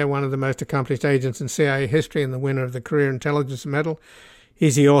Robert Baer, one of the most accomplished agents in CIA history and the winner of the Career Intelligence Medal.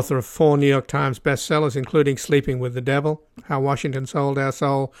 He's the author of 4 New York Times bestsellers, including Sleeping with the Devil, How Washington Sold Our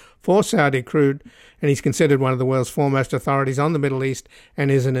Soul for Saudi Crude, and he's considered one of the world's foremost authorities on the Middle East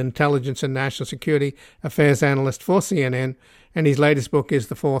and is an intelligence and national security affairs analyst for CNN. And his latest book is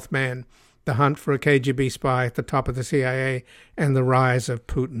The Fourth Man, The Hunt for a KGB Spy at the Top of the CIA and the Rise of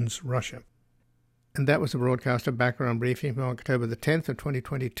Putin's Russia. And that was a broadcast of Background Briefing from October the 10th of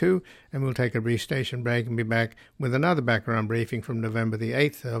 2022, and we'll take a brief station break and be back with another Background Briefing from November the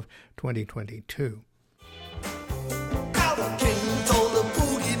 8th of 2022.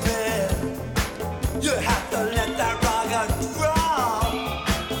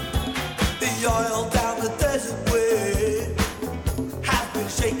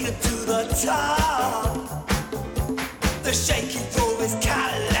 The shaky drove his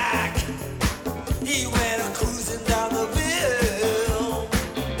Cadillac. He went cruising down the hill.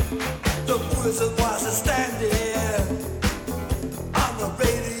 The prison was standing on the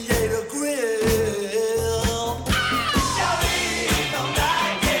radiator grill.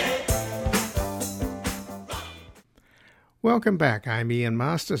 Welcome back. I'm Ian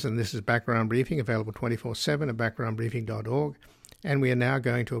Masters, and this is Background Briefing, available 24/7 at backgroundbriefing.org. And we are now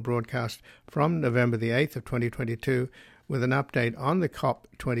going to a broadcast from November the 8th of 2022 with an update on the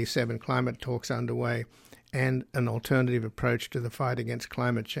COP27 climate talks underway and an alternative approach to the fight against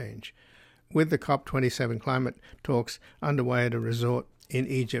climate change. With the COP27 climate talks underway at a resort in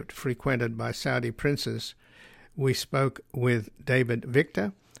Egypt frequented by Saudi princes, we spoke with David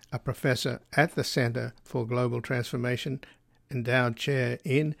Victor, a professor at the Center for Global Transformation, endowed chair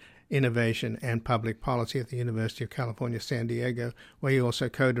in Innovation and Public Policy at the University of California, San Diego, where he also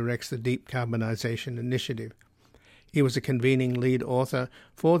co-directs the Deep Carbonization Initiative. He was a convening lead author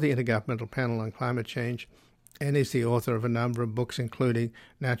for the Intergovernmental Panel on Climate Change and is the author of a number of books, including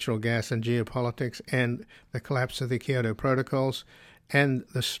Natural Gas and Geopolitics and The Collapse of the Kyoto Protocols and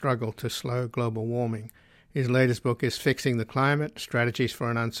The Struggle to Slow Global Warming. His latest book is Fixing the Climate, Strategies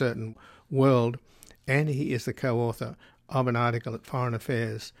for an Uncertain World, and he is the co-author of an article at Foreign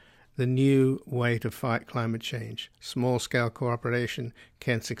Affairs, The New Way to Fight Climate Change. Small-scale cooperation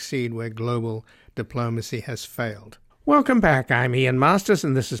can succeed where global diplomacy has failed. Welcome back. I'm Ian Masters,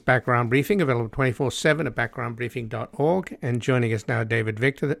 and this is Background Briefing, available 24/7 at backgroundbriefing.org. And joining us now, David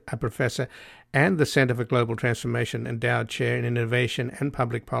Victor, a professor and the Center for Global Transformation endowed chair in Innovation and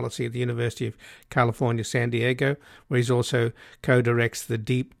Public Policy at the University of California, San Diego, where he's also co-directs the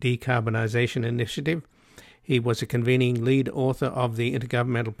Deep Decarbonization Initiative. He was a convening lead author of the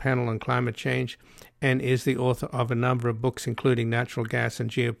Intergovernmental Panel on Climate Change and is the author of a number of books, including Natural Gas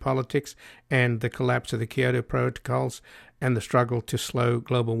and Geopolitics and The Collapse of the Kyoto Protocols and The Struggle to Slow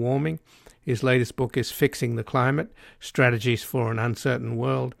Global Warming. His latest book is Fixing the Climate, Strategies for an Uncertain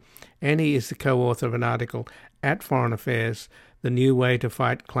World, and he is the co-author of an article at Foreign Affairs, The New Way to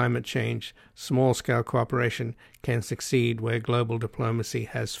Fight Climate Change, Small-Scale Cooperation Can Succeed Where Global Diplomacy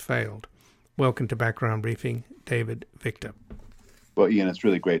Has Failed. Welcome to Background Briefing, David Victor. Well, Ian, it's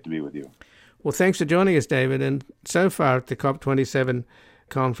really great to be with you. Well, thanks for joining us, David. And so far at the COP27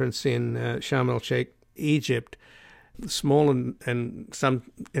 conference in Sharm el-Sheikh, Egypt, small and some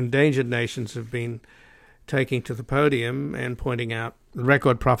endangered nations have been taking to the podium and pointing out the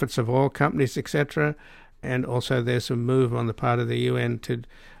record profits of oil companies, etc. And also there's a move on the part of the UN to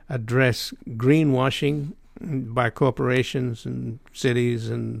address greenwashing by corporations and cities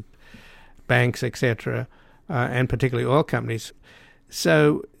and banks, etc., and particularly oil companies.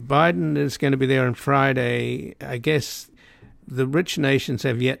 So Biden is going to be there on Friday. I guess the rich nations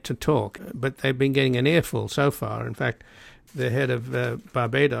have yet to talk, but they've been getting an earful so far. In fact, the head of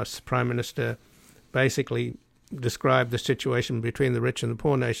Barbados, Prime Minister, basically described the situation between the rich and the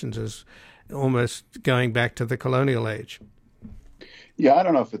poor nations as almost going back to the colonial age. Yeah, I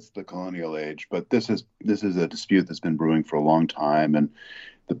don't know if it's the colonial age, but this is a dispute that's been brewing for a long time. And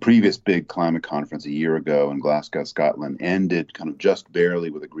the previous big climate conference a year ago in Glasgow, Scotland, ended kind of just barely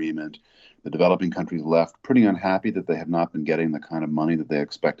with agreement. The developing countries left pretty unhappy that they had not been getting the kind of money that they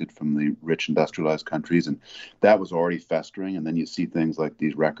expected from the rich industrialized countries. And that was already festering. And then you see things like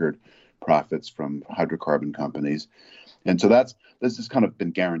these record profits from hydrocarbon companies. And so this has kind of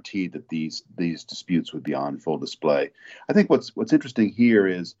been guaranteed that these disputes would be on full display. I think what's interesting here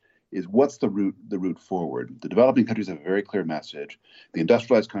is what's the route forward. The developing countries have a very clear message. The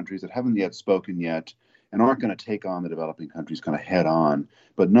industrialized countries that haven't yet spoken yet and aren't going to take on the developing countries kind of head on.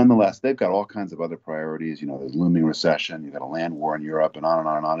 But nonetheless, they've got all kinds of other priorities. You know, there's looming recession, you've got a land war in Europe, and on and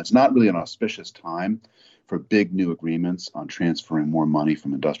on and on. It's not really an auspicious time for big new agreements on transferring more money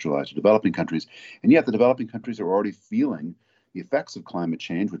from industrialized to developing countries. And yet the developing countries are already feeling the effects of climate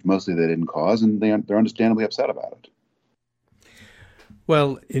change, which mostly they didn't cause, and they're understandably upset about it.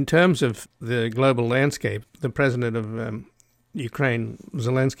 Well, in terms of the global landscape, the president of Ukraine,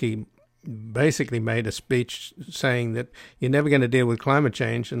 Zelensky, basically made a speech saying that you're never going to deal with climate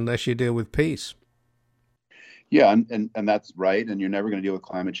change unless you deal with peace. Yeah, and that's right. And you're never going to deal with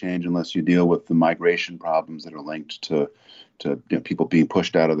climate change unless you deal with the migration problems that are linked to people being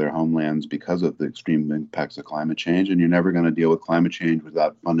pushed out of their homelands because of the extreme impacts of climate change. And you're never going to deal with climate change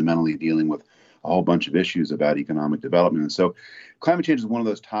without fundamentally dealing with a whole bunch of issues about economic development. And so climate change is one of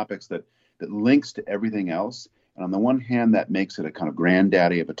those topics that links to everything else. And on the one hand, that makes it a kind of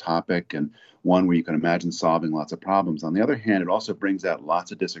granddaddy of a topic and one where you can imagine solving lots of problems. On the other hand, it also brings out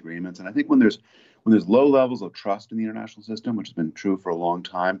lots of disagreements. And I think when there's low levels of trust in the international system, which has been true for a long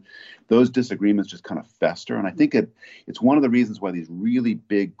time, those disagreements just kind of fester. And I think it's one of the reasons why these really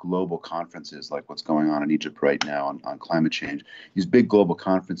big global conferences, like what's going on in Egypt right now on climate change, these big global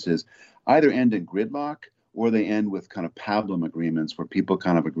conferences either end in gridlock or they end with kind of pablum agreements where people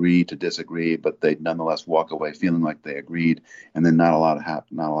kind of agree to disagree, but they nonetheless walk away feeling like they agreed, and then not a lot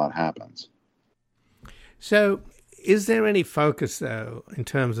happens. So is there any focus, though, in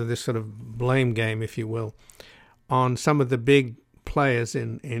terms of this sort of blame game, if you will, on some of the big players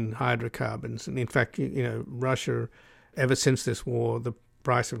in hydrocarbons? And in fact, Russia, ever since this war, the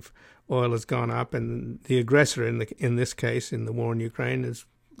price of oil has gone up, and the aggressor in this case, in the war in Ukraine,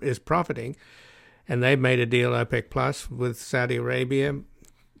 is profiting. And they've made a deal, OPEC Plus, with Saudi Arabia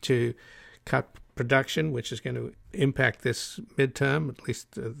to cut production, which is going to impact this midterm. At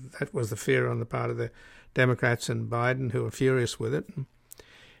least that was the fear on the part of the Democrats and Biden, who are furious with it.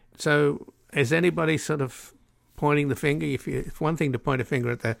 So is anybody sort of pointing the finger? It's one thing to point a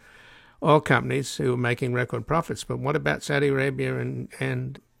finger at the oil companies who are making record profits, but what about Saudi Arabia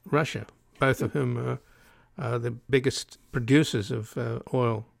and Russia, both of whom are the biggest producers of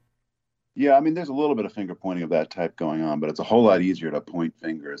oil? Yeah, I mean, there's a little bit of finger pointing of that type going on, but it's a whole lot easier to point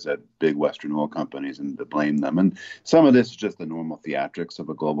fingers at big Western oil companies and to blame them. And some of this is just the normal theatrics of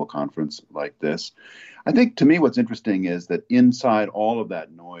a global conference like this. I think, to me, what's interesting is that inside all of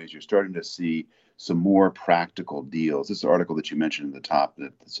that noise, you're starting to see some more practical deals. This article that you mentioned at the top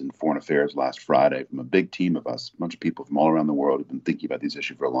that's in Foreign Affairs last Friday from a big team of us, a bunch of people from all around the world who've been thinking about these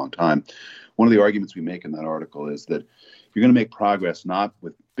issues for a long time. One of the arguments we make in that article is that you're going to make progress not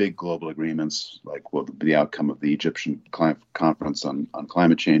with big global agreements like what will be the outcome of the Egyptian conference on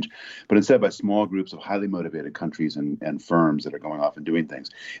climate change, but instead by small groups of highly motivated countries and firms that are going off and doing things.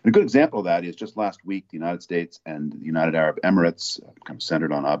 And a good example of that is just last week, the United States and the United Arab Emirates, kind of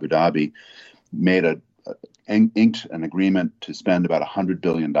centered on Abu Dhabi, inked an agreement to spend about $100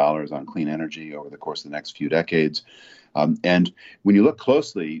 billion on clean energy over the course of the next few decades. And when you look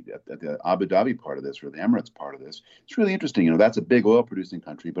closely at the Abu Dhabi part of this or the Emirates part of this, it's really interesting. That's a big oil producing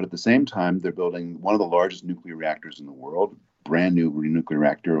country, but at the same time, they're building one of the largest nuclear reactors in the world, brand new nuclear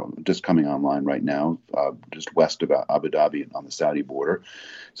reactor just coming online right now, just west of Abu Dhabi on the Saudi border.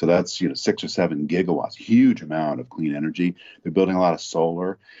 So that's 6 or 7 gigawatts, huge amount of clean energy. They're building a lot of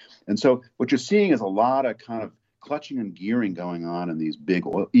solar. And so what you're seeing is a lot of kind of clutching and gearing going on in these big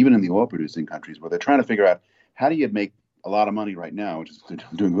oil, even in the oil producing countries, where they're trying to figure out how do you make a lot of money right now, which is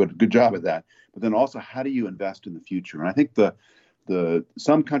doing a good job at that. But then also, how do you invest in the future? And I think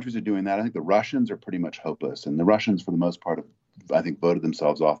some countries are doing that. I think the Russians are pretty much hopeless, and the Russians, for the most part, I think voted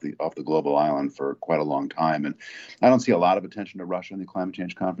themselves off the global island for quite a long time. And I don't see a lot of attention to Russia in the climate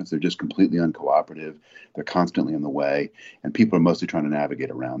change conference. They're just completely uncooperative. They're constantly in the way, and people are mostly trying to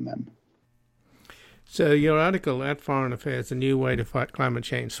navigate around them. So your article at Foreign Affairs, A New Way to Fight Climate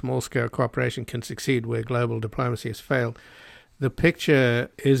Change, Small-Scale Cooperation Can Succeed Where Global Diplomacy Has Failed. The picture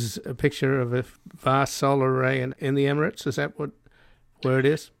is a picture of a vast solar array in the Emirates. Is that where it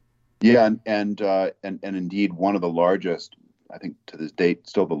is? Yeah, and indeed one of the largest, I think to this date,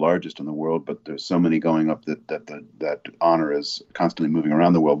 still the largest in the world, but there's so many going up that honor is constantly moving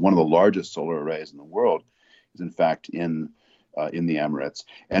around the world. One of the largest solar arrays in the world is in fact in the Emirates,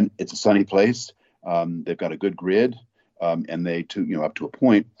 and it's a sunny place. They've got a good grid, and they, up to a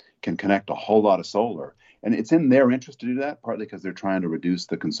point, can connect a whole lot of solar. And it's in their interest to do that, partly because they're trying to reduce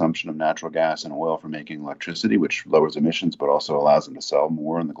the consumption of natural gas and oil for making electricity, which lowers emissions, but also allows them to sell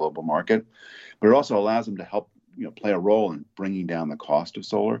more in the global market. But it also allows them to help play a role in bringing down the cost of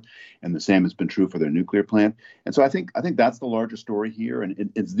solar. And the same has been true for their nuclear plant. And so I think that's the larger story here.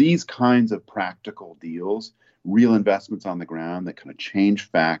 And it's these kinds of practical deals, real investments on the ground that kind of change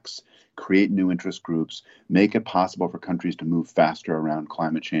facts, create new interest groups, make it possible for countries to move faster around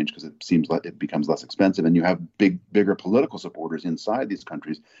climate change because it seems like it becomes less expensive. And you have bigger political supporters inside these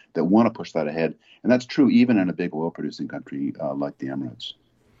countries that want to push that ahead. And that's true even in a big oil producing country like the Emirates.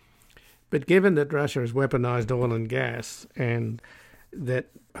 But given that Russia has weaponized oil and gas, and that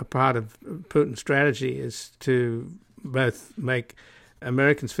a part of Putin's strategy is to both make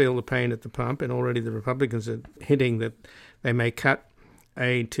Americans feel the pain at the pump, and already the Republicans are hinting that they may cut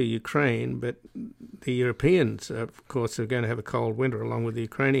aid to Ukraine, but the Europeans, of course, are going to have a cold winter along with the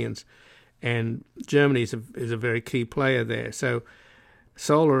Ukrainians, and Germany is a very key player there. So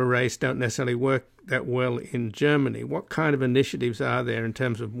solar arrays don't necessarily work that well in Germany. What kind of initiatives are there in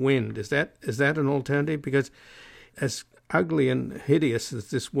terms of wind? Is that an alternative? Because as ugly and hideous as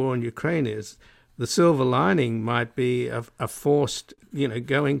this war in Ukraine is, the silver lining might be a forced,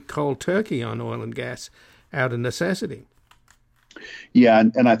 going cold turkey on oil and gas out of necessity. Yeah,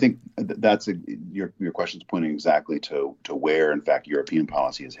 and I think that's your question's pointing exactly to where, in fact, European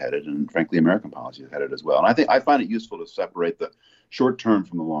policy is headed, and frankly, American policy is headed as well. And I find it useful to separate the short term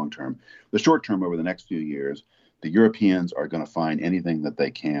from the long term. The short term, over the next few years, the Europeans are going to find anything that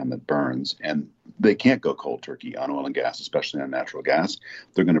they can that burns, and they can't go cold turkey on oil and gas, especially on natural gas.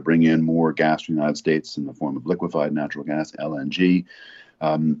 They're going to bring in more gas from the United States in the form of liquefied natural gas, LNG.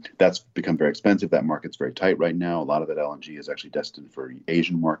 That's become very expensive. That market's very tight right now. A lot of that LNG is actually destined for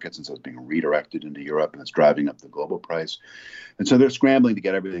Asian markets, and so it's being redirected into Europe, and it's driving up the global price. And so they're scrambling to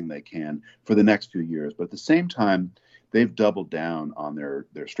get everything they can for the next few years. But at the same time, they've doubled down on their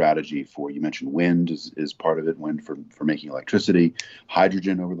strategy for, you mentioned wind is part of it, wind for making electricity,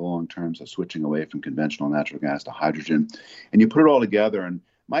 hydrogen over the long term, so switching away from conventional natural gas to hydrogen. And you put it all together, and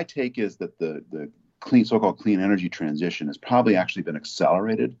my take is that the so-called clean energy transition has probably actually been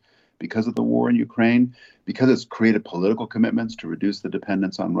accelerated because of the war in Ukraine, because it's created political commitments to reduce the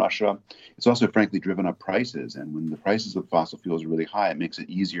dependence on Russia. It's also, frankly, driven up prices. And when the prices of fossil fuels are really high, it makes it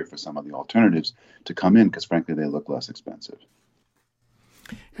easier for some of the alternatives to come in because, frankly, they look less expensive.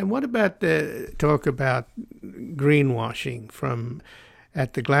 And what about the talk about greenwashing from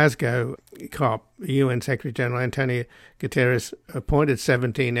at the Glasgow COP? UN Secretary General Antonio Guterres appointed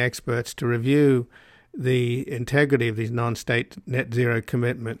 17 experts to review the integrity of these non-state net zero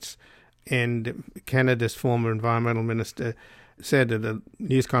commitments. And Canada's former environmental minister said at a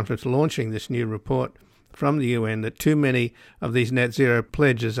news conference launching this new report from the UN that too many of these net zero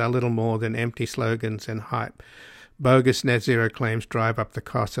pledges are little more than empty slogans and hype. Bogus net zero claims drive up the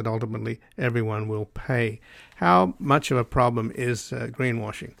costs that ultimately everyone will pay. How much of a problem is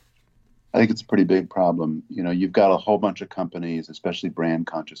greenwashing? I think it's a pretty big problem. You've got a whole bunch of companies, especially brand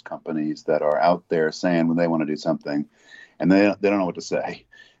conscious companies, that are out there saying when they want to do something and they don't know what to say.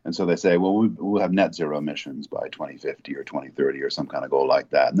 And so they say, well, we'll have net zero emissions by 2050 or 2030 or some kind of goal like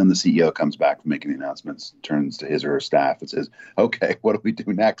that. And then the CEO comes back from making the announcements, turns to his or her staff and says, okay, what do we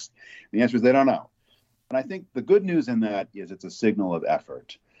do next? The answer is they don't know. And I think the good news in that is it's a signal of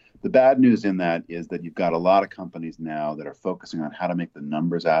effort. The bad news in that is that you've got a lot of companies now that are focusing on how to make the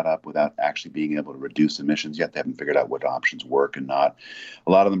numbers add up without actually being able to reduce emissions yet. They haven't figured out what options work and not.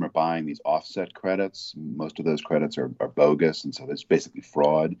 A lot of them are buying these offset credits. Most of those credits are bogus, and so it's basically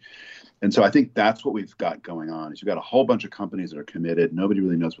fraud. And so I think that's what we've got going on is you've got a whole bunch of companies that are committed. Nobody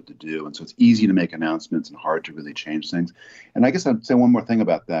really knows what to do. And so it's easy to make announcements and hard to really change things. And I guess I'd say one more thing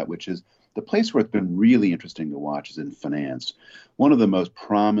about that, which is the place where it's been really interesting to watch is in finance. One of the most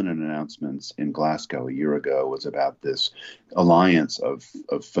prominent announcements in Glasgow a year ago was about this alliance of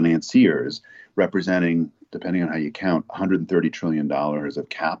financiers representing, depending on how you count, $130 trillion of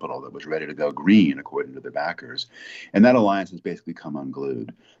capital that was ready to go green, according to their backers. And that alliance has basically come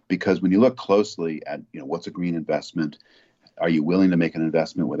unglued because when you look closely at, what's a green investment, are you willing to make an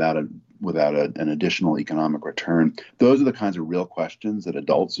investment without an additional economic return? Those are the kinds of real questions that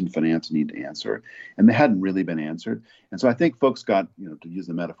adults in finance need to answer, and they hadn't really been answered. And so I think folks got, to use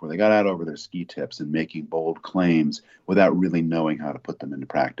the metaphor, they got out over their ski tips and making bold claims without really knowing how to put them into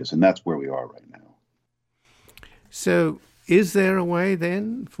practice, and that's where we are right now. So is there a way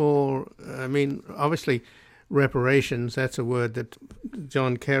then obviously reparations, that's a word that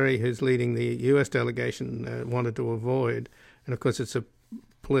John Kerry, who's leading the U.S. delegation, wanted to avoid. And, of course, it's a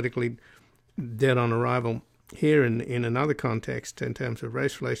politically dead on arrival here in another context in terms of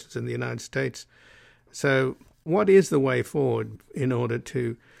race relations in the United States. So what is the way forward in order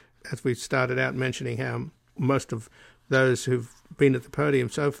to, as we started out mentioning how most of those who've been at the podium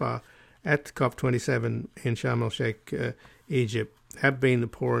so far at COP27 in Sharm el-Sheikh, Egypt, have been the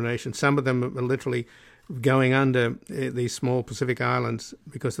poorer nations. Some of them are literally going under these small Pacific islands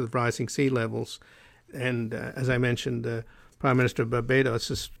because of the rising sea levels. And as I mentioned, Prime Minister of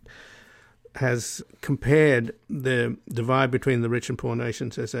Barbados has compared the divide between the rich and poor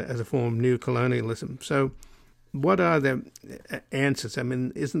nations as a form of new colonialism. So what are the answers? I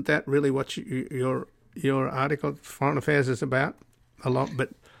mean, isn't that really what your article, Foreign Affairs, is about a lot? But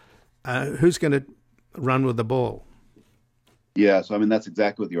who's going to run with the ball? Yeah, so that's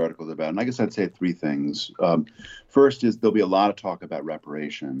exactly what the article is about. And I guess I'd say three things. First is there'll be a lot of talk about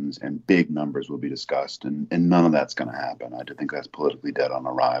reparations and big numbers will be discussed, and none of that's going to happen. I think that's politically dead on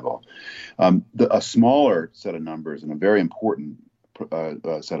arrival. A smaller set of numbers and a very important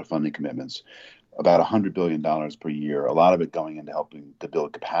set of funding commitments, about $100 billion per year, a lot of it going into helping to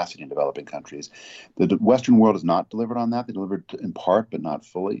build capacity in developing countries. The Western world has not delivered on that. They delivered in part, but not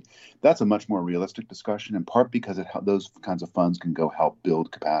fully. That's a much more realistic discussion, in part because those kinds of funds can go help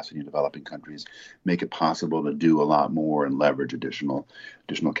build capacity in developing countries, make it possible to do a lot more and leverage additional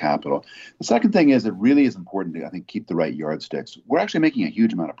capital. The second thing is it really is important to, I think, keep the right yardsticks. We're actually making a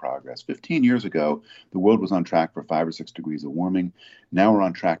huge amount of progress. 15 years ago, the world was on track for 5 or 6 degrees of warming. Now we're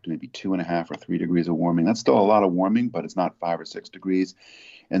on track to maybe 2.5 or 3 degrees of warming. That's still a lot of warming, but it's not 5 or 6 degrees.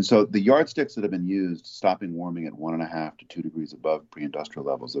 And so the yardsticks that have been used, stopping warming at 1.5 to 2 degrees above pre-industrial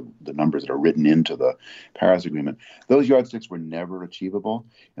levels, the numbers that are written into the Paris Agreement, those yardsticks were never achievable.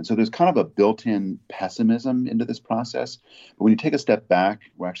 And so there's kind of a built-in pessimism into this process. But when you take a step back,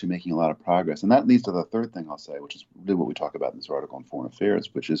 we're actually making a lot of progress. And that leads to the third thing I'll say, which is really what we talk about in this article on Foreign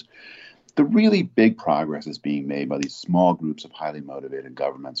Affairs, which is the really big progress is being made by these small groups of highly motivated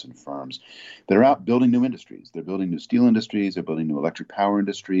governments and firms that are out building new industries. They're building new steel industries. They're building new electric power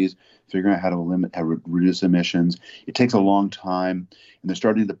industries, figuring out how to reduce emissions. It takes a long time, and they're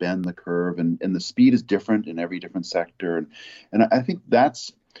starting to bend the curve, and the speed is different in every different sector. And I think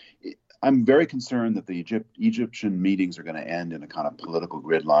I'm very concerned that the Egyptian meetings are going to end in a kind of political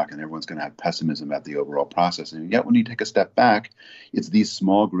gridlock and everyone's going to have pessimism about the overall process. And yet when you take a step back, it's these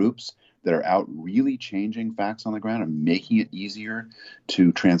small groups that are out really changing facts on the ground and making it easier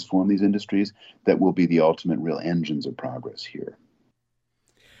to transform these industries that will be the ultimate real engines of progress here.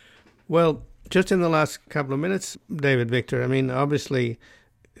 Well, just in the last couple of minutes, David Victor, obviously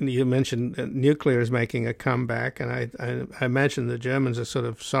you mentioned nuclear is making a comeback, and I imagine the Germans are sort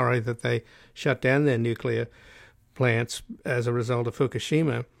of sorry that they shut down their nuclear plants as a result of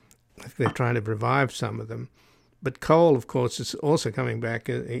Fukushima. They're trying to revive some of them. But coal, of course, is also coming back,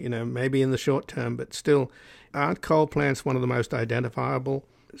 maybe in the short term, but still, aren't coal plants one of the most identifiable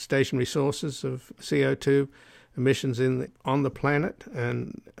stationary sources of CO2 emissions on the planet?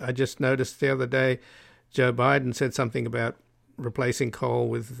 And I just noticed the other day, Joe Biden said something about replacing coal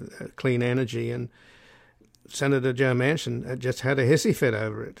with clean energy, and Senator Joe Manchin just had a hissy fit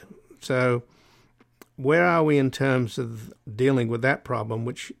over it. So where are we in terms of dealing with that problem,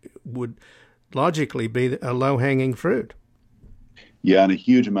 which would logically be a low-hanging fruit? Yeah, and a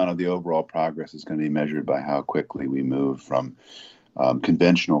huge amount of the overall progress is going to be measured by how quickly we move from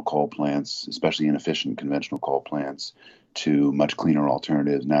conventional coal plants, especially inefficient conventional coal plants, to much cleaner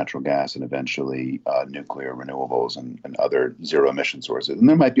alternatives, natural gas, and eventually nuclear, renewables, and other zero-emission sources. And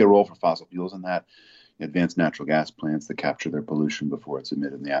there might be a role for fossil fuels in that. Advanced natural gas plants that capture their pollution before it's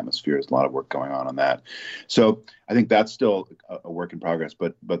emitted in the atmosphere. There's a lot of work going on that. So I think that's still a work in progress,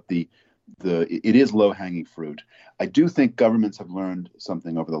 but it is low-hanging fruit. I do think governments have learned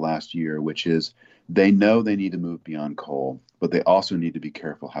something over the last year, which is they know they need to move beyond coal, but they also need to be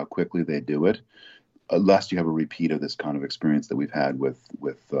careful how quickly they do it, lest you have a repeat of this kind of experience that we've had with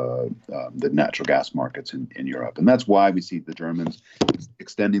the natural gas markets in Europe. And that's why we see the Germans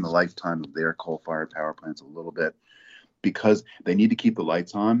extending the lifetime of their coal-fired power plants a little bit, because they need to keep the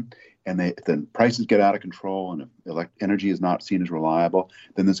lights on. And if then prices get out of control and if energy is not seen as reliable,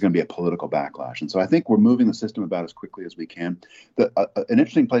 then there's going to be a political backlash. And so I think we're moving the system about as quickly as we can. An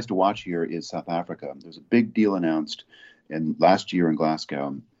interesting place to watch here is South Africa. There's a big deal announced last year in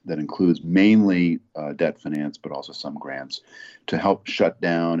Glasgow that includes mainly debt finance, but also some grants to help shut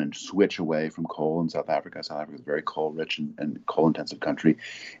down and switch away from coal in South Africa. South Africa is a very coal-rich and coal-intensive country.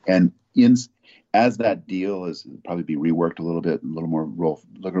 And as that deal is probably be reworked a little bit, a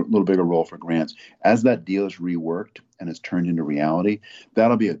little bigger role for grants, as that deal is reworked and is turned into reality,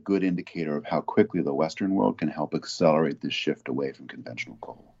 that'll be a good indicator of how quickly the Western world can help accelerate this shift away from conventional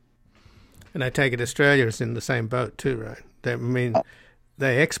coal. And I take it Australia is in the same boat too, right?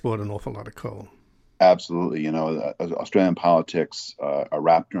 They export an awful lot of coal. Absolutely. Australian politics are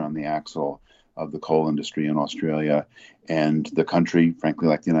wrapped around the axle of the coal industry in Australia. And the country, frankly,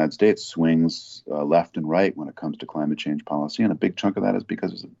 like the United States, swings left and right when it comes to climate change policy. And a big chunk of that is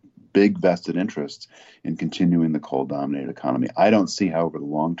because there's a big vested interest in continuing the coal-dominated economy. I don't see how over the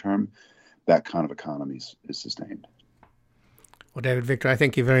long term that kind of economy is sustained. Well, David Victor, I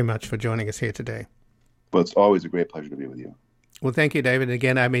thank you very much for joining us here today. Well, it's always a great pleasure to be with you. Well, thank you, David.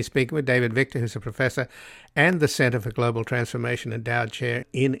 Again, I've been speaking with David Victor, who's a professor and the Center for Global Transformation Endowed Chair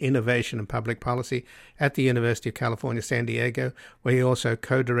in Innovation and Public Policy at the University of California, San Diego, where he also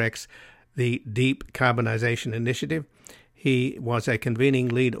co-directs the Deep Carbonization Initiative. He was a convening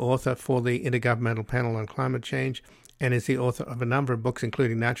lead author for the Intergovernmental Panel on Climate Change and is the author of a number of books,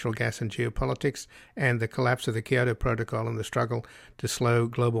 including Natural Gas and Geopolitics and The Collapse of the Kyoto Protocol and the Struggle to Slow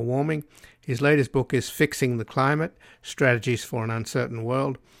Global Warming. His latest book is Fixing the Climate, Strategies for an Uncertain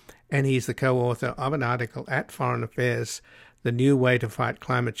World, and he's the co-author of an article at Foreign Affairs, The New Way to Fight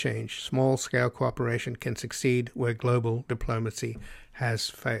Climate Change, Small-Scale Cooperation Can Succeed Where Global Diplomacy Has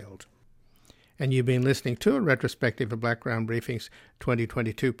Failed. And you've been listening to a retrospective of Background Briefing's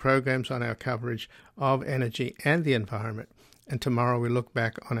 2022 programs on our coverage of energy and the environment. And tomorrow we look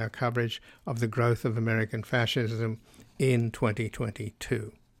back on our coverage of the growth of American fascism in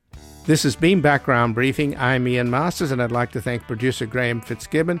 2022. This has been Background Briefing. I'm Ian Masters, and I'd like to thank producer Graham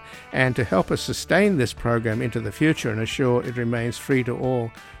Fitzgibbon. And to help us sustain this program into the future and assure it remains free to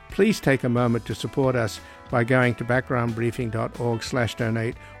all, please take a moment to support us by going to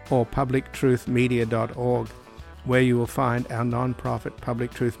backgroundbriefing.org/donate or publictruthmedia.org, where you will find our non-profit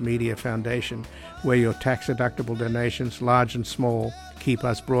Public Truth Media Foundation, where your tax-deductible donations, large and small, keep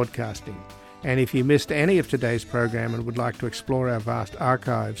us broadcasting. And if you missed any of today's program and would like to explore our vast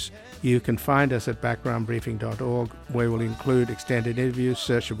archives, you can find us at backgroundbriefing.org, where we'll include extended interviews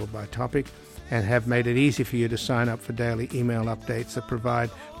searchable by topic, and have made it easy for you to sign up for daily email updates that provide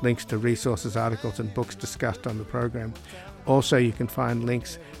links to resources, articles, and books discussed on the program. Also, you can find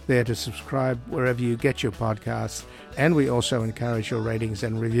links there to subscribe wherever you get your podcasts, and we also encourage your ratings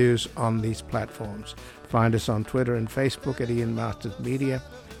and reviews on these platforms. Find us on Twitter and Facebook at Ian Masters Media,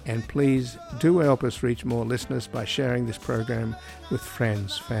 and please do help us reach more listeners by sharing this program with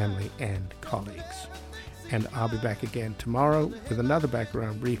friends, family, and colleagues. And I'll be back again tomorrow with another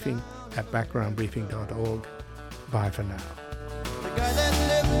Background Briefing at backgroundbriefing.org. Bye for now. The guy that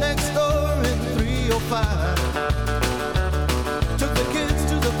lived next door in 305 took the kids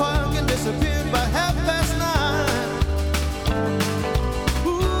to the park and disappeared by 9:30.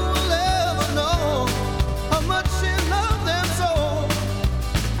 Who'll ever know how much she loved them so?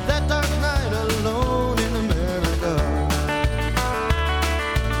 That dark night alone in America.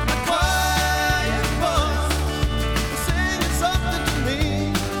 A quiet voice was saying something to me.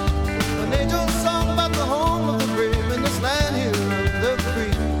 An angel song about the home of the brave in this land here of the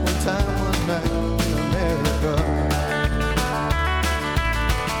free. One time, one night in America.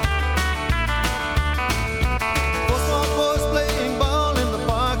 Four small boys playing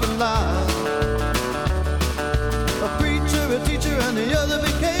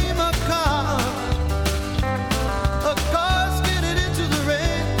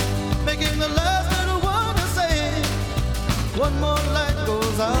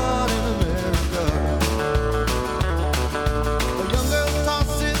I